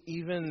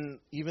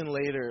 even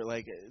later,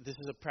 this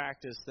is a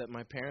practice that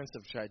my parents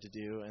have tried to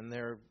do, and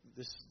their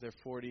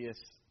 40th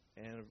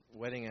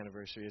wedding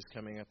anniversary is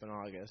coming up in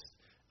August.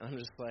 And I'm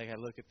just I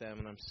look at them,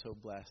 and I'm so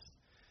blessed.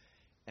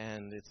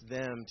 And it's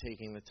them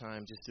taking the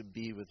time just to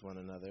be with one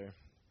another.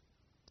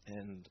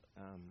 And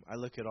I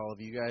look at all of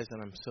you guys,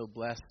 and I'm so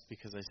blessed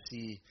because I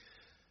see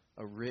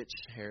a rich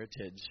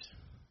heritage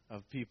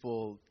of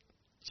people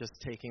just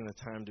taking the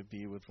time to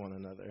be with one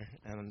another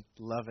and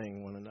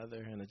loving one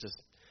another, and it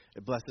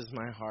blesses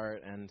my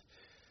heart. And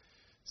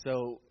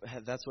so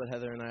that's what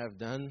Heather and I have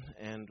done,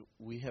 and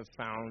we have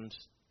found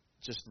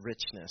just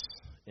richness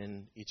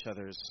in each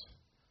other's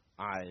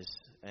eyes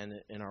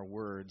and in our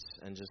words,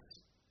 and just,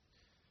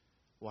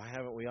 why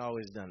haven't we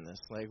always done this?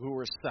 Like, we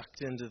were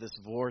sucked into this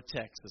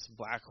vortex, this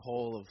black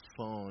hole of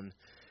phone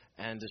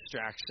and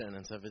distraction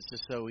and stuff. It's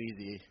just so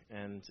easy,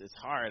 and it's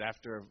hard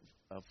after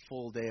a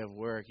full day of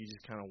work. You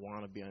just kind of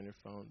want to be on your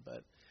phone,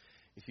 but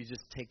if you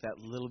just take that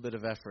little bit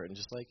of effort and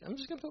just like, I'm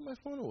just going to put my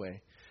phone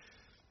away,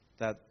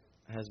 that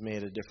has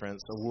made a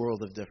difference, a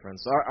world of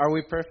difference. Are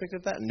we perfect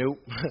at that? Nope.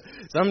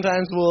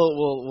 Sometimes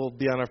we'll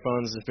be on our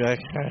phones and be like,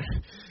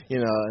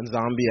 and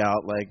zombie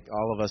out like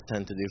all of us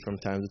tend to do from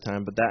time to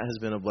time. But that has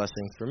been a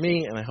blessing for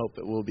me, and I hope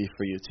it will be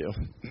for you too.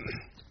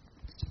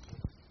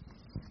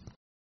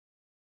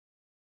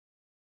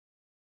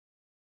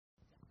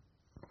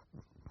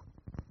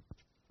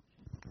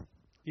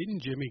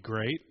 Isn't Jimmy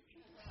great?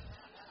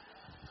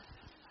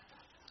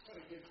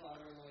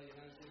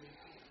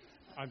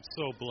 I'm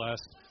so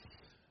blessed.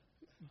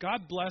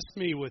 God blessed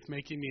me with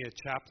making me a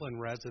chaplain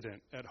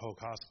resident at Hoag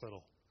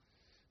Hospital.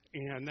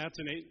 And that's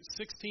a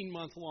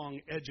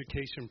 16-month-long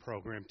education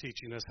program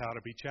teaching us how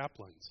to be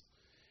chaplains.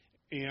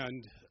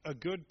 And a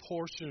good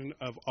portion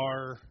of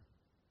our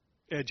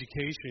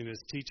education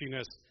is teaching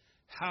us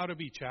how to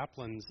be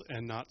chaplains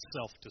and not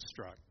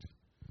self-destruct.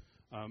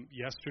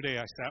 Yesterday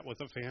I sat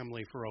with a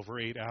family for over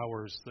 8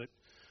 hours that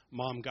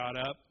mom got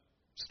up,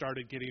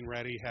 started getting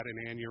ready, had an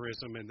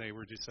aneurysm, and they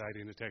were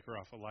deciding to take her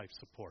off of life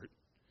support.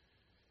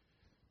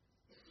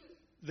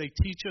 They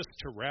teach us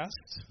to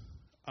rest.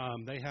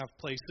 They have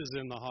places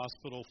in the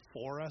hospital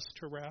for us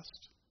to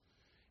rest,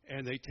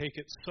 and they take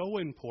it so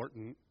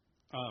important.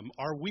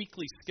 Our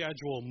weekly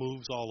schedule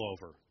moves all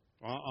over.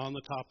 On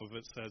the top of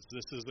it says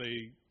this is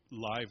a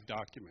live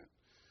document.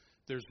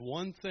 There's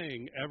one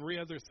thing every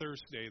other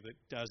Thursday that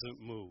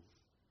doesn't move,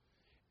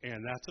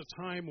 and that's a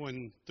time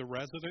when the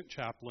resident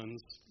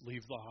chaplains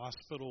leave the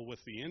hospital with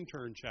the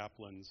intern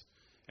chaplains,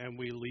 and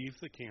we leave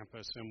the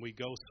campus and we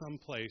go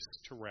someplace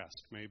to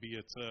rest. Maybe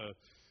it's a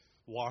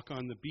walk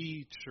on the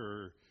beach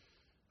or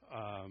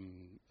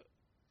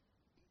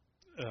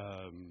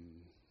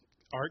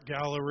art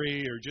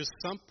gallery or just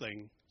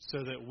something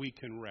so that we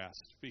can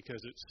rest,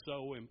 because it's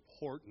so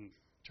important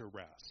to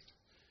rest.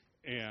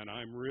 And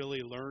I'm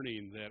really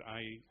learning that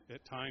I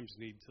at times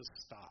need to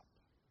stop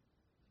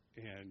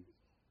and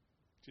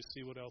just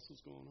see what else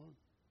is going on.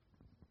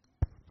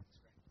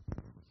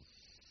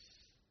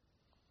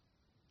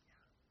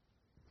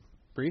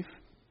 Brief?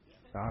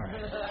 All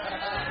right.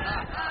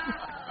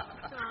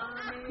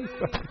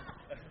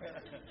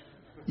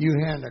 You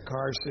hand a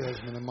car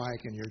salesman a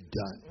mic and you're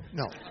done.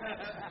 No.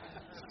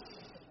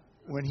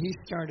 When he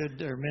started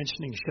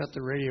mentioning shut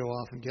the radio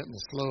off and get in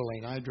the slow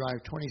lane, I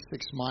drive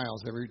 26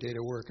 miles every day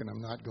to work, and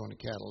I'm not going to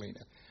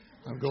Catalina.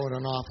 I'm going to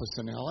an office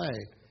in L.A.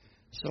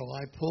 So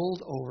I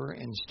pulled over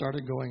and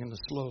started going in the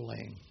slow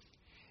lane.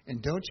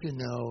 And don't you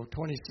know,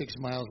 26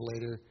 miles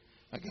later,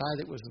 a guy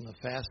that was in the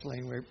fast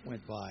lane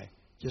went by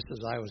just as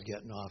I was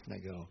getting off, and I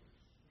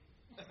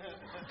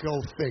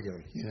go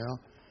figure,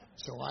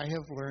 So I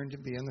have learned to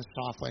be in the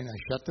soft lane. I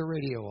shut the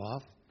radio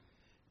off,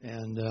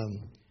 and,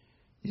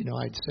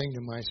 I'd sing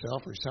to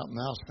myself or something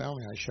else.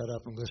 Finally, I shut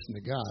up and listened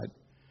to God.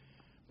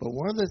 But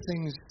one of the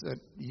things that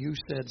you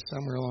said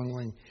somewhere along the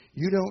line,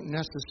 you don't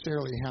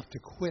necessarily have to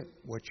quit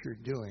what you're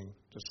doing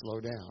to slow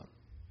down.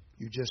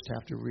 You just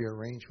have to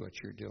rearrange what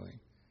you're doing.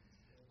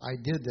 I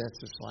did that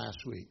this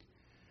last week.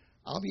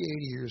 I'll be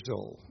 80 years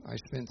old. I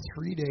spent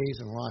 3 days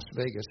in Las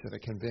Vegas at a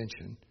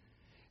convention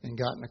and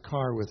got in a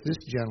car with this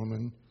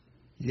gentleman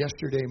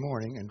yesterday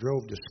morning and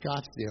drove to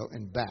Scottsdale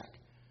and back.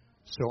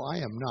 So I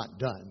am not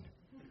done.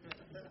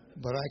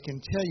 But I can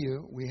tell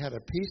you we had a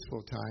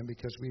peaceful time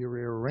because we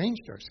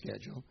rearranged our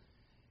schedule,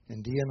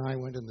 and Dee and I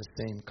went in the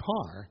same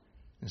car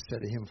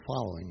instead of him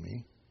following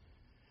me.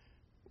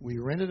 We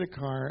rented a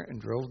car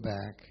and drove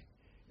back,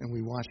 and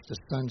we watched the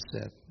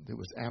sunset that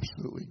was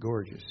absolutely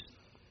gorgeous.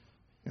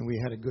 And we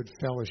had a good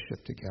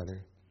fellowship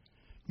together.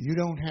 You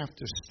don't have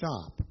to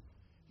stop.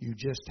 You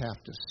just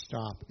have to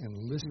stop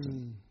and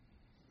listen.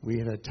 We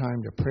had a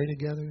time to pray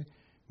together.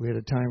 We had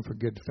a time for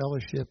good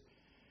fellowship.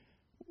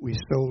 We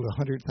sold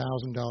a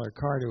 $100,000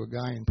 car to a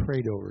guy and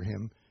prayed over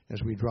him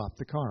as we dropped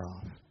the car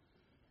off.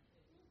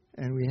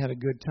 And we had a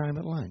good time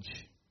at lunch.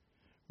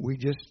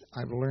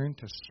 I've learned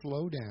to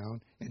slow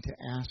down and to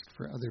ask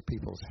for other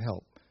people's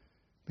help,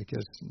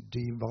 because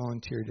Dee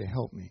volunteered to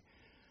help me.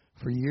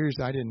 For years,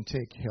 I didn't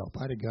take help.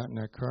 I'd have gotten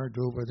in that car,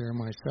 drove over there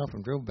myself,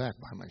 and drove back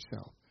by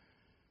myself.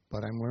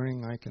 But I'm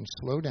learning I can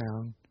slow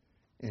down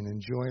and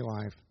enjoy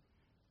life,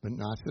 but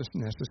not just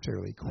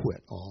necessarily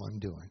quit all I'm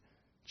doing.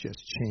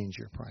 Just change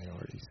your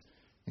priorities.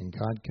 And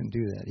God can do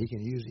that. He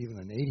can use even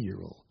an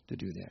 80-year-old to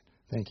do that.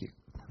 Thank you.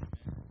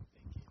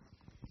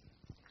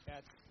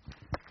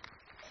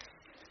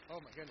 Oh,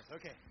 my goodness.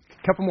 Okay.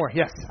 A couple more.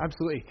 Yes,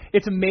 absolutely.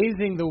 It's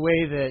amazing the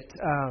way that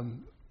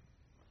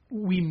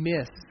we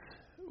miss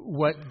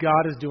what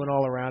God is doing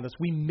all around us.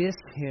 We miss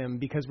Him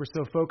because we're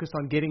so focused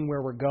on getting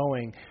where we're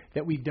going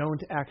that we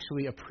don't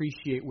actually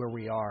appreciate where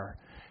we are.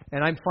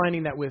 And I'm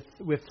finding that with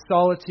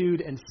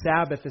solitude and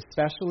Sabbath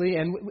especially,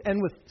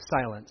 and with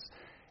silence.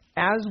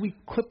 As we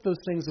clip those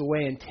things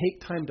away and take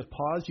time to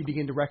pause, you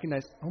begin to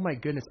recognize, oh my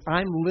goodness,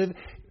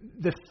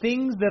 the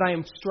things that I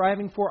am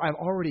striving for, I've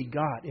already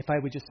got if I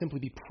would just simply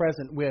be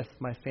present with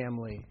my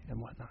family and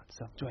whatnot.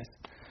 So, Joyce.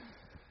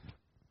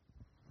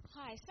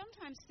 Hi.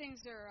 Sometimes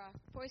things are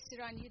foisted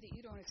on you that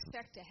you don't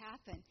expect to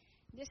happen.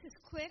 This is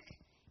quick.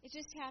 It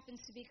just happens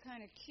to be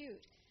kind of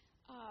cute.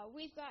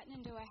 We've gotten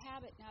into a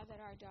habit now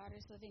that our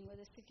daughter's living with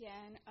us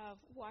again of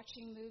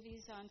watching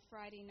movies on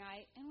Friday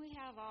night, and we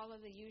have all of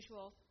the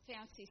usual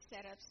fancy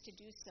setups to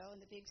do so, and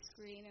the big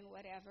screen and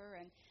whatever,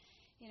 and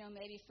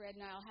maybe Fred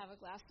and I'll have a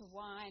glass of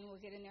wine,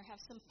 we'll get in there,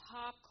 have some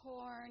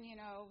popcorn,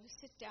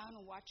 sit down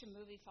and watch a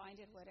movie,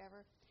 find it,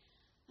 whatever.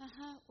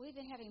 We've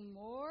been having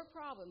more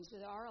problems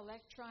with our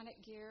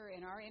electronic gear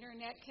and our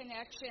internet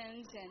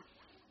connections, and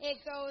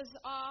it goes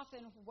off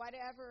and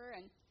whatever,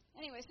 and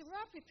anyway, so we're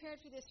all prepared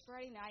for this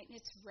Friday night, and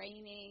it's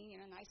raining,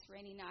 nice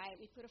rainy night.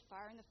 We put a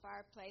fire in the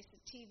fireplace.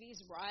 The TV's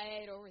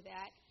right over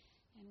that,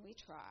 and we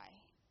try,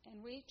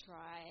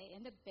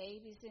 and the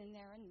baby's in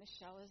there, and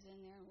Michelle is in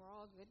there, and we're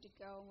all good to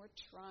go, and we're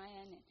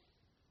trying, and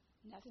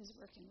nothing's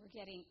working. We're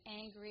getting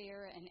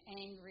angrier and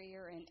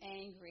angrier and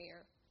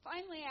angrier.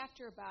 Finally,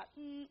 after about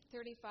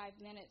 35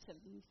 minutes of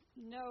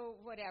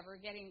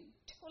getting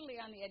totally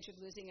on the edge of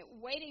losing it,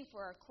 waiting for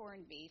our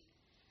corned beef,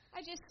 I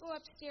just go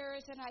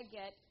upstairs and I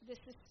get the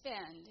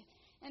suspend.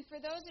 And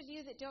for those of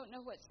you that don't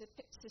know what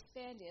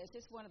suspend is,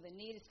 it's one of the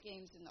neatest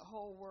games in the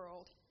whole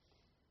world.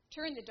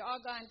 Turn the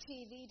doggone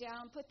TV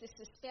down, put the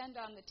suspend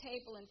on the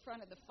table in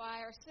front of the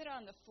fire, sit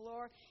on the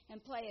floor, and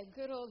play a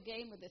good old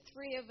game with the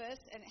three of us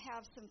and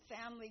have some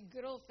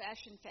good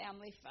old-fashioned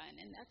family fun.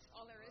 And that's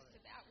all there is to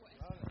that one.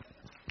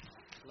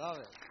 Love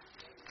it.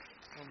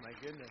 Oh, my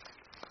goodness.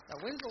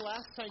 Now, when's the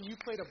last time you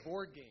played a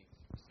board game?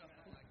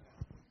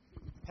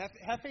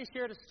 Hefe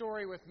shared a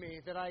story with me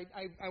that I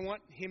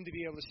want him to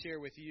be able to share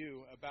with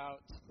you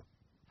about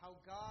how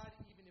God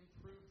even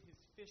improved his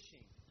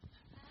fishing.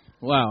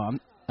 Wow,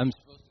 I'm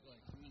supposed to go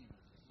into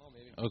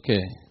communion.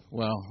 Okay,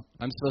 well,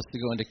 I'm supposed to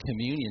go into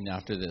communion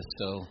after this,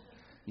 so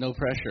no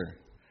pressure.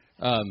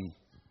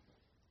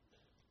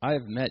 I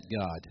have met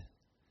God,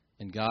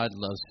 and God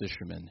loves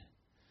fishermen.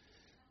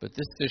 But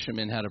this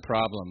fisherman had a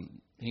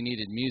problem. He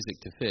needed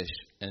music to fish,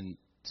 and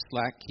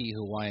slack key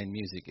Hawaiian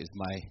music is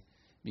my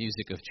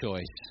music of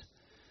choice.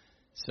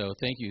 So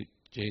thank you,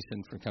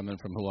 Jason, for coming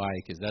from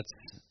Hawaii, because that's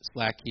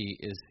slack key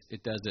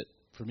it does it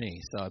for me.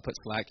 So I put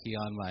slack key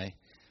on my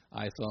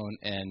iPhone,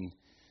 and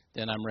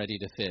then I'm ready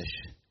to fish.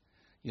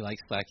 You like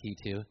slack key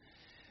too?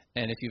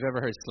 And if you've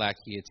ever heard slack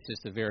key, it's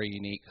just a very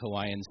unique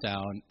Hawaiian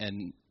sound,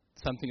 and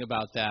something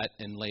about that,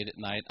 and late at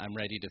night, I'm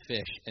ready to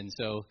fish. And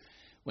so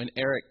when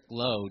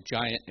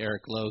giant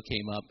Eric Lowe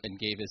came up and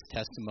gave his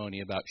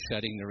testimony about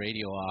shutting the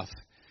radio off,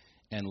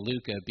 and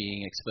Luca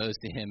being exposed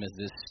to him as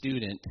this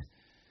student,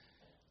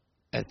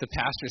 as the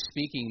pastor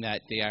speaking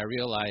that day, I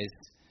realized,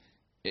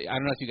 I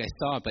don't know if you guys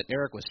saw it, but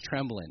Eric was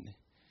trembling.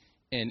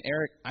 And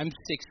Eric, I'm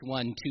 6'1",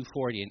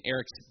 240, and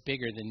Eric's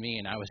bigger than me,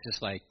 and I was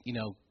just like,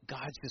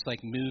 God's just like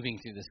moving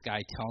through this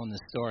guy telling the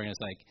story, and it's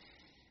like,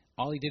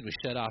 all he did was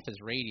shut off his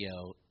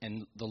radio,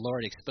 and the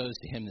Lord exposed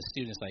to him the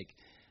students like,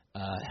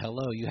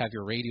 hello, you have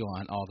your radio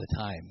on all the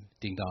time,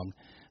 ding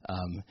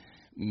dong.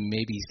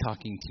 Maybe he's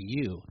talking to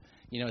you.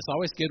 It's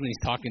always good when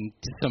he's talking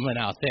to someone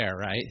out there,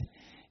 right?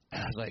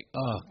 And I was like,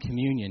 oh,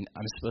 communion.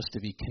 I'm supposed to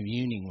be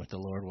communing with the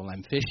Lord while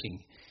I'm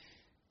fishing.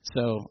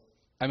 So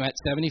I'm at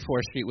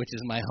 74th Street, which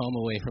is my home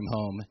away from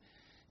home,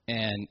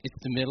 and it's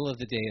the middle of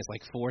the day. It's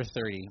like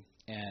 4:30,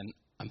 and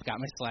I've got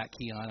my slack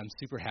key on. I'm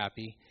super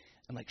happy.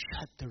 I'm like,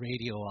 shut the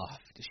radio off.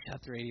 Just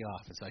shut the radio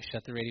off. And so I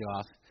shut the radio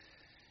off,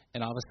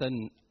 and all of a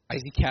sudden, I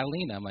see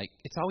Catalina. I'm like,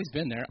 it's always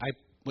been there.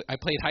 I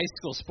played high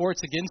school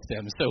sports against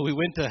them, so we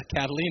went to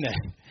Catalina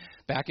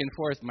back and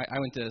forth. I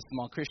went to a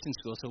small Christian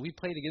school, so we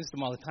played against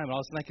them all the time. And all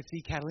of a sudden, I could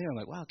see Catalina. I'm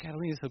like, wow,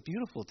 Catalina is so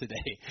beautiful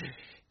today.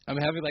 I'm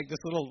having like this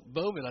little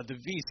moment on the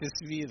beach,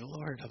 just me and the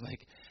Lord. I'm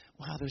like,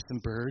 wow, there's some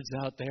birds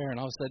out there. And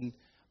all of a sudden,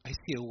 I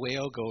see a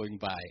whale going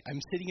by.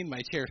 I'm sitting in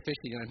my chair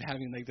fishing, and I'm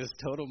having like this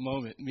total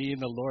moment, me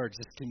and the Lord,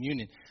 just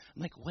communion.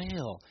 I'm like,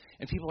 whale.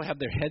 And people have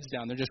their heads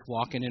down. They're just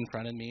walking in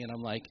front of me, and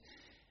I'm like,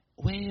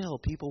 whale,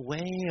 people,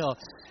 whale.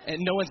 And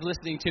no one's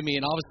listening to me.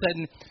 And all of a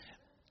sudden,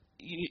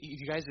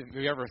 you guys, have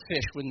you ever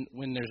fished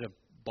when there's a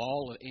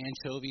ball of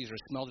anchovies or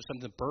smelt or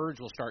something, the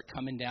birds will start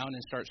coming down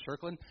and start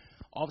circling.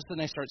 All of a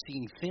sudden, I start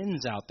seeing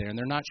fins out there, and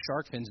they're not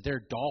shark fins,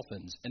 they're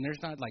dolphins. And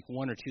there's not like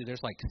one or two,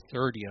 there's like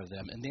 30 of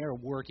them, and they are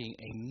working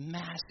a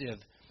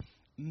massive,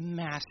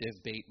 massive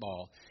bait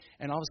ball.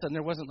 And all of a sudden,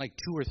 there wasn't like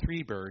 2 or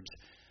 3 birds.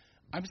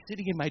 I'm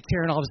sitting in my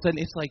chair, and all of a sudden,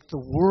 it's like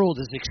the world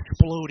is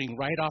exploding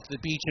right off the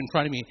beach in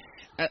front of me.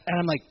 And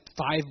I'm like,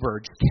 5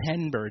 birds,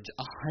 10 birds,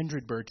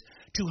 100 birds,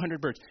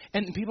 200 birds.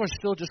 And people are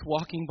still just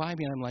walking by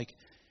me, and I'm like,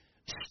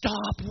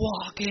 Stop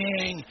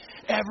walking.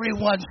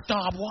 Everyone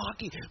stop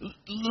walking.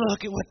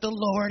 Look at what the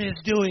Lord is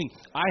doing.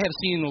 I have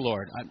seen the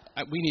Lord.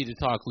 We need to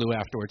talk, Lou,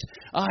 afterwards.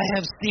 I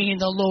have seen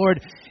the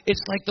Lord. It's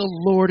like the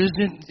Lord is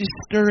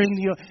stirring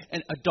the ocean.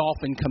 And a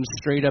dolphin comes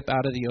straight up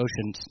out of the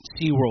ocean,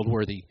 SeaWorld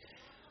worthy.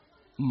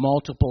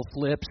 Multiple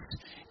flips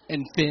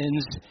and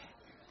fins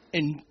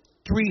and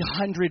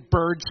 300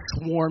 birds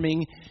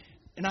swarming.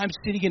 And I'm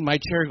sitting in my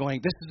chair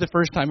going, this is the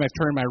first time I've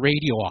turned my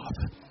radio off.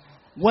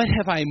 What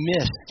have I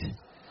missed?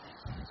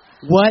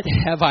 What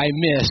have I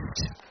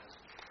missed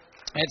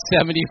at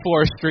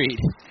 74th Street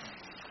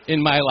in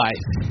my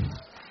life?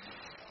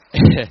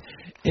 And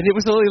it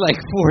was only like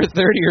 4:30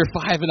 or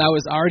 5, and I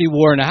was already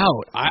worn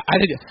out. I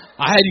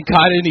hadn't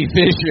caught any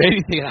fish or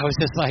anything, and I was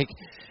just like,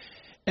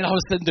 and all of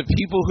a sudden the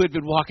people who had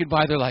been walking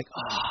by, they're like,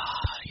 oh,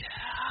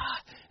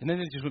 yeah. And then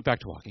they just went back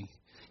to walking.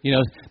 You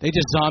know, they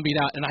just zombied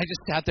out, and I just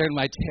sat there in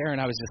my chair,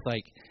 and I was just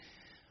like,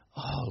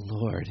 oh,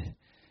 Lord.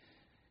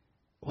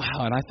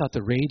 Wow, and I thought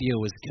the radio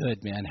was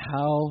good, man.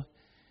 How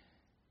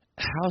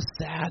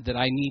sad that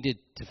I needed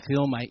to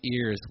fill my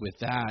ears with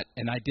that,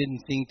 and I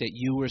didn't think that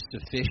you were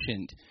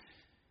sufficient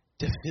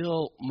to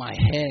fill my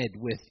head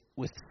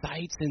with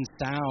sights and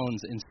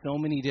sounds and so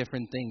many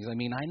different things. I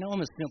mean, I know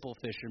I'm a simple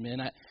fisherman.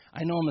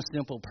 I know I'm a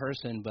simple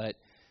person, but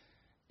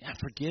yeah,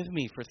 forgive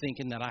me for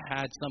thinking that I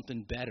had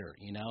something better,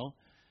 you know,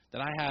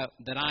 that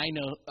I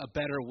know a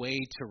better way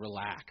to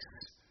relax.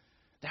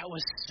 That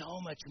was so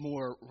much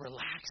more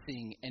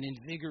relaxing and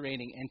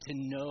invigorating, and to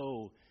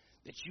know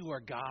that you are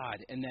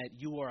God and that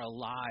you are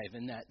alive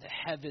and that the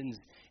heavens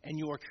and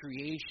your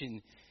creation,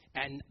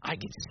 and I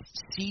could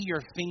see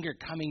your finger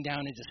coming down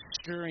and just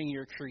stirring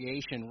your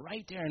creation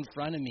right there in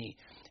front of me.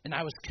 And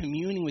I was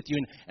communing with you,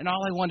 and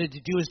all I wanted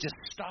to do is just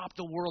stop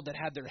the world that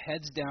had their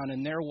heads down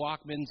and their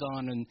Walkmans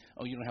on, and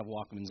oh, you don't have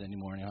Walkmans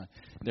anymore,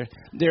 their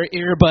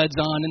earbuds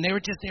on, and they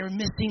were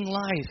missing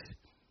life.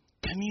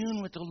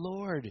 Commune with the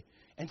Lord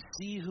and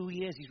see who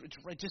He is. He's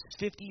just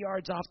 50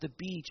 yards off the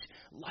beach.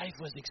 Life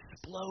was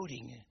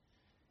exploding,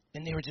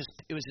 and it was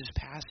just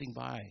passing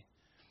by.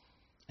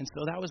 And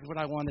so that was what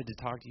I wanted to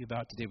talk to you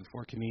about today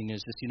before communion.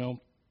 Is just, you know,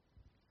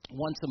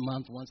 once a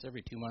month, once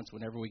every 2 months,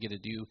 whenever we get to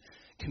do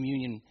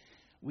communion,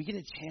 we get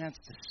a chance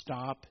to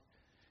stop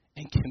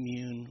and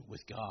commune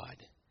with God.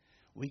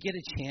 We get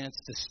a chance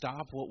to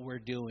stop what we're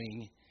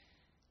doing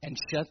and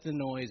shut the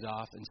noise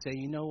off and say,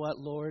 you know what,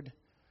 Lord,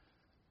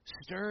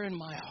 stir in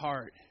my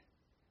heart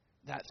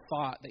that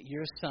thought that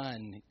your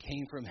Son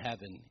came from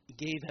heaven,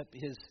 gave up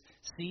His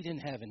seat in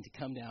heaven to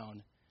come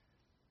down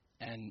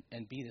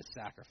and be the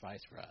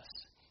sacrifice for us.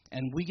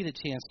 And we get a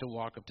chance to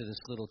walk up to this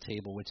little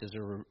table, which is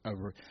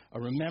a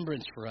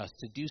remembrance for us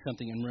to do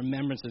something in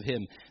remembrance of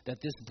Him. That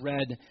this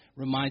bread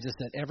reminds us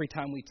that every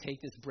time we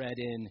take this bread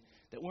in,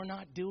 that we're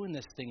not doing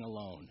this thing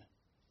alone.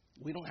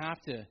 We don't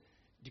have to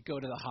go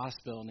to the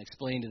hospital and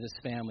explain to this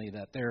family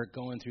that they're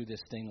going through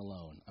this thing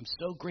alone. I'm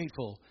so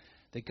grateful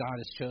that God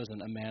has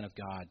chosen a man of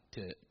God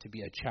to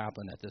be a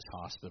chaplain at this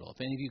hospital.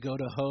 If any of you go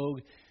to Hogue,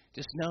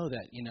 just know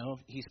that, you know,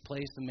 He's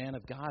placed a man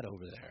of God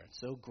over there.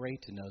 It's so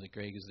great to know that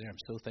Greg is there. I'm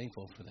so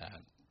thankful for that.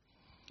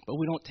 But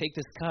we don't take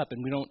this cup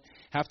and we don't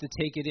have to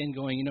take it in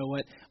going, you know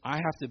what, I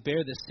have to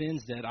bear the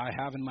sins that I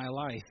have in my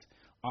life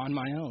on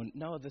my own.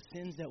 No, the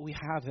sins that we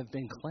have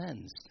been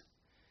cleansed.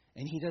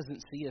 And He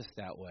doesn't see us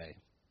that way.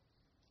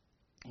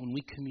 When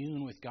we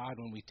commune with God,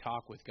 when we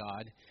talk with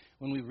God,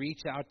 when we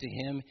reach out to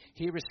Him,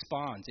 He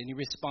responds, and He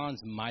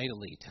responds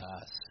mightily to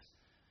us.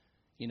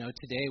 You know,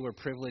 today we're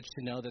privileged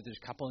to know that there's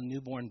a couple of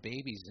newborn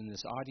babies in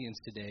this audience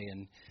today,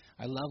 and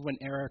I love when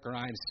Eric or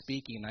I am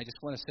speaking, and I just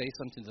want to say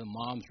something to the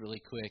moms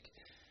really quick.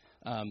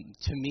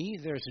 To me,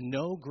 there's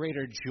no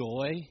greater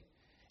joy,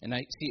 and I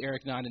see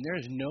Eric nodding, there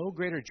is no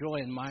greater joy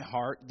in my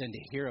heart than to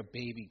hear a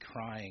baby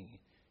crying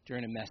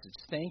during a message.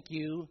 Thank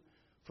you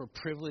for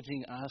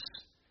privileging us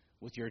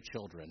with your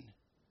children.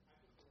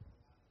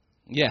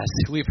 Yes,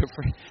 we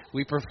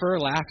prefer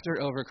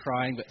laughter over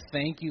crying, but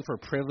thank you for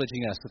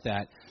privileging us with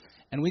that.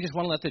 And we just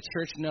want to let the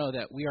church know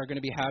that we are going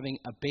to be having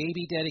a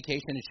baby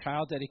dedication, a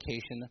child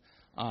dedication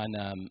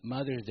on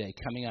Mother's Day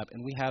coming up.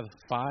 And we have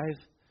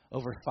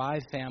over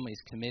five families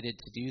committed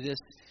to do this.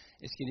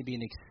 It's going to be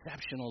an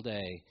exceptional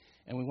day.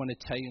 And we want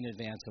to tell you in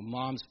advance. So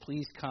moms,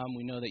 please come.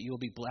 We know that you'll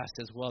be blessed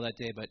as well that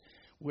day. But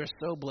we're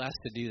so blessed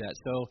to do that.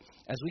 So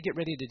as we get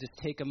ready to just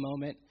take a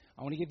moment,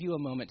 I want to give you a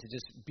moment to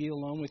just be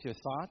alone with your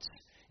thoughts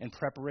in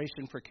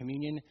preparation for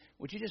communion.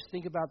 Would you just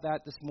think about that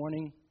this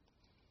morning?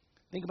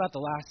 Think about the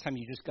last time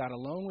you just got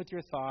alone with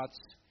your thoughts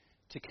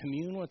to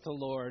commune with the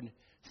Lord.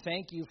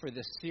 Thank you for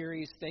this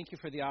series. Thank you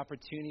for the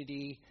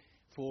opportunity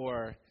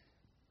for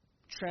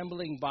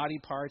trembling body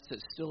parts that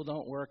still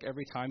don't work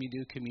every time you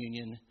do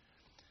communion,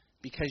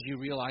 because you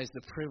realize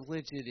the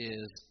privilege it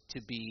is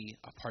to be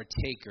a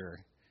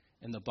partaker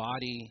in the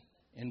body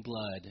and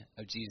blood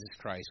of Jesus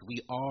Christ.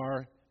 We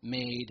are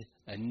made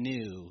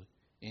anew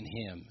in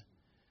Him.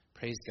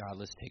 Praise God.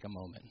 Let's take a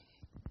moment.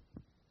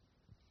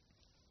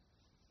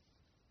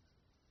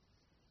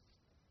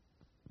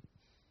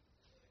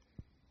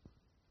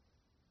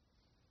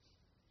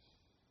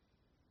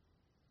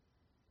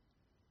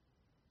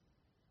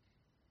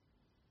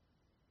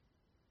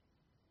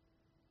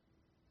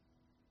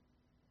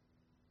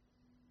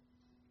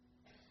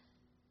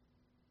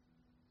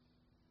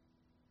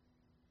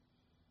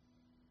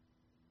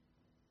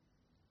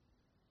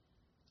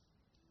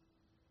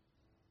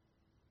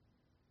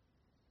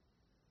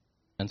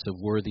 sense of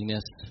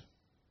worthiness.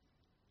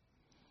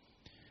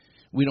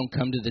 We don't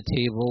come to the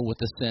table with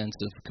a sense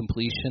of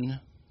completion.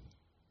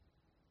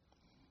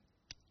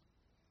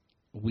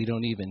 We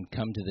don't even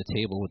come to the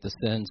table with a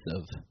sense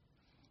of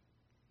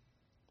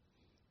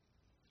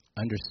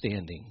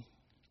understanding.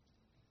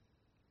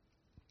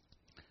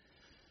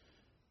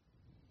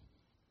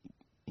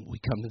 We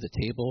come to the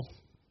table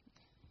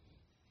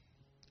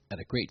out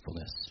of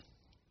gratefulness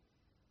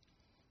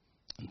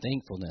and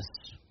thankfulness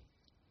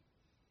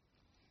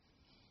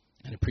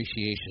and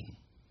appreciation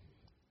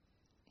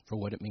for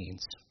what it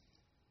means.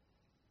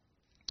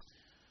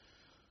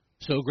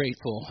 So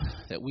grateful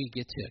that we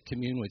get to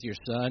commune with your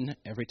Son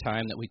every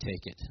time that we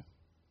take it.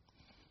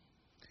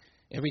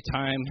 Every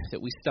time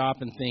that we stop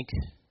and think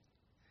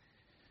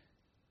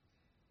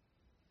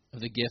of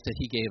the gift that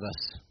he gave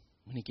us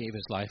when he gave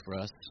his life for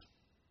us.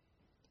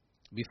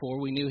 Before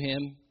we knew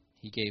him,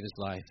 he gave his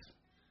life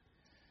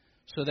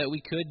so that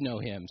we could know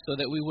him, so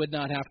that we would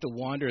not have to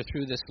wander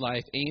through this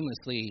life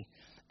aimlessly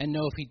and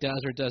know if he does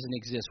or doesn't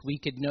exist. We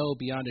could know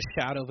beyond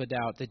a shadow of a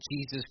doubt that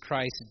Jesus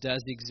Christ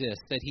does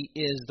exist, that he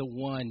is the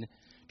one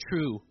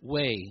true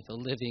way, the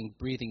living,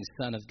 breathing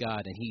Son of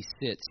God, and he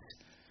sits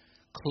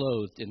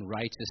clothed in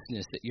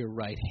righteousness at your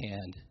right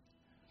hand.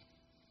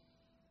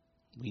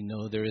 We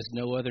know there is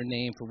no other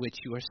name for which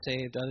you are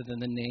saved other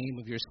than the name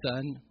of your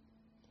Son.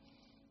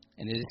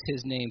 And it is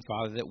his name,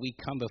 Father, that we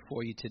come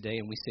before you today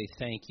and we say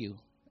thank you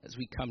as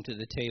we come to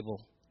the table.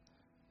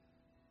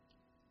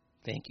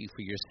 Thank you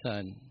for your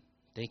Son.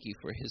 Thank you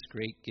for his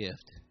great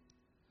gift.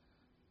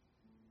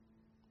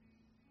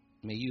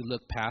 May you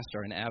look past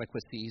our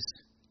inadequacies.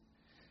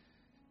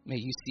 May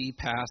you see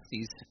past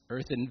these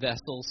earthen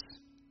vessels.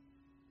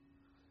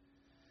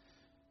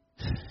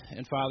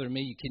 And Father,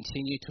 may you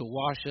continue to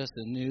wash us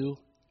anew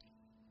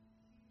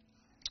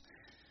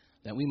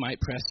that we might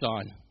press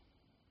on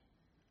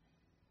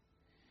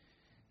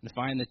and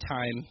find the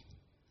time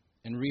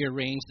and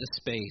rearrange the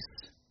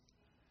space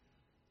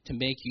to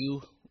make you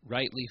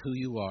rightly who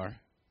you are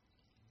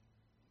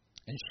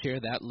and share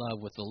that love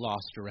with the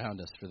lost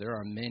around us, for there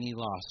are many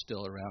lost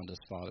still around us,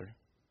 Father,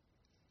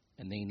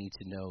 and they need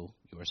to know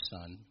your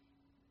Son.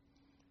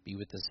 Be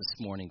with us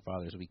this morning,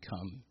 Father, as we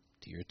come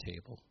to your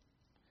table.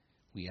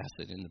 We ask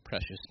it in the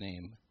precious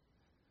name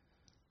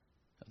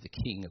of the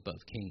King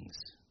above kings,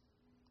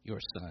 your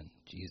Son,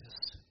 Jesus.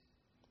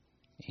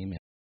 Amen.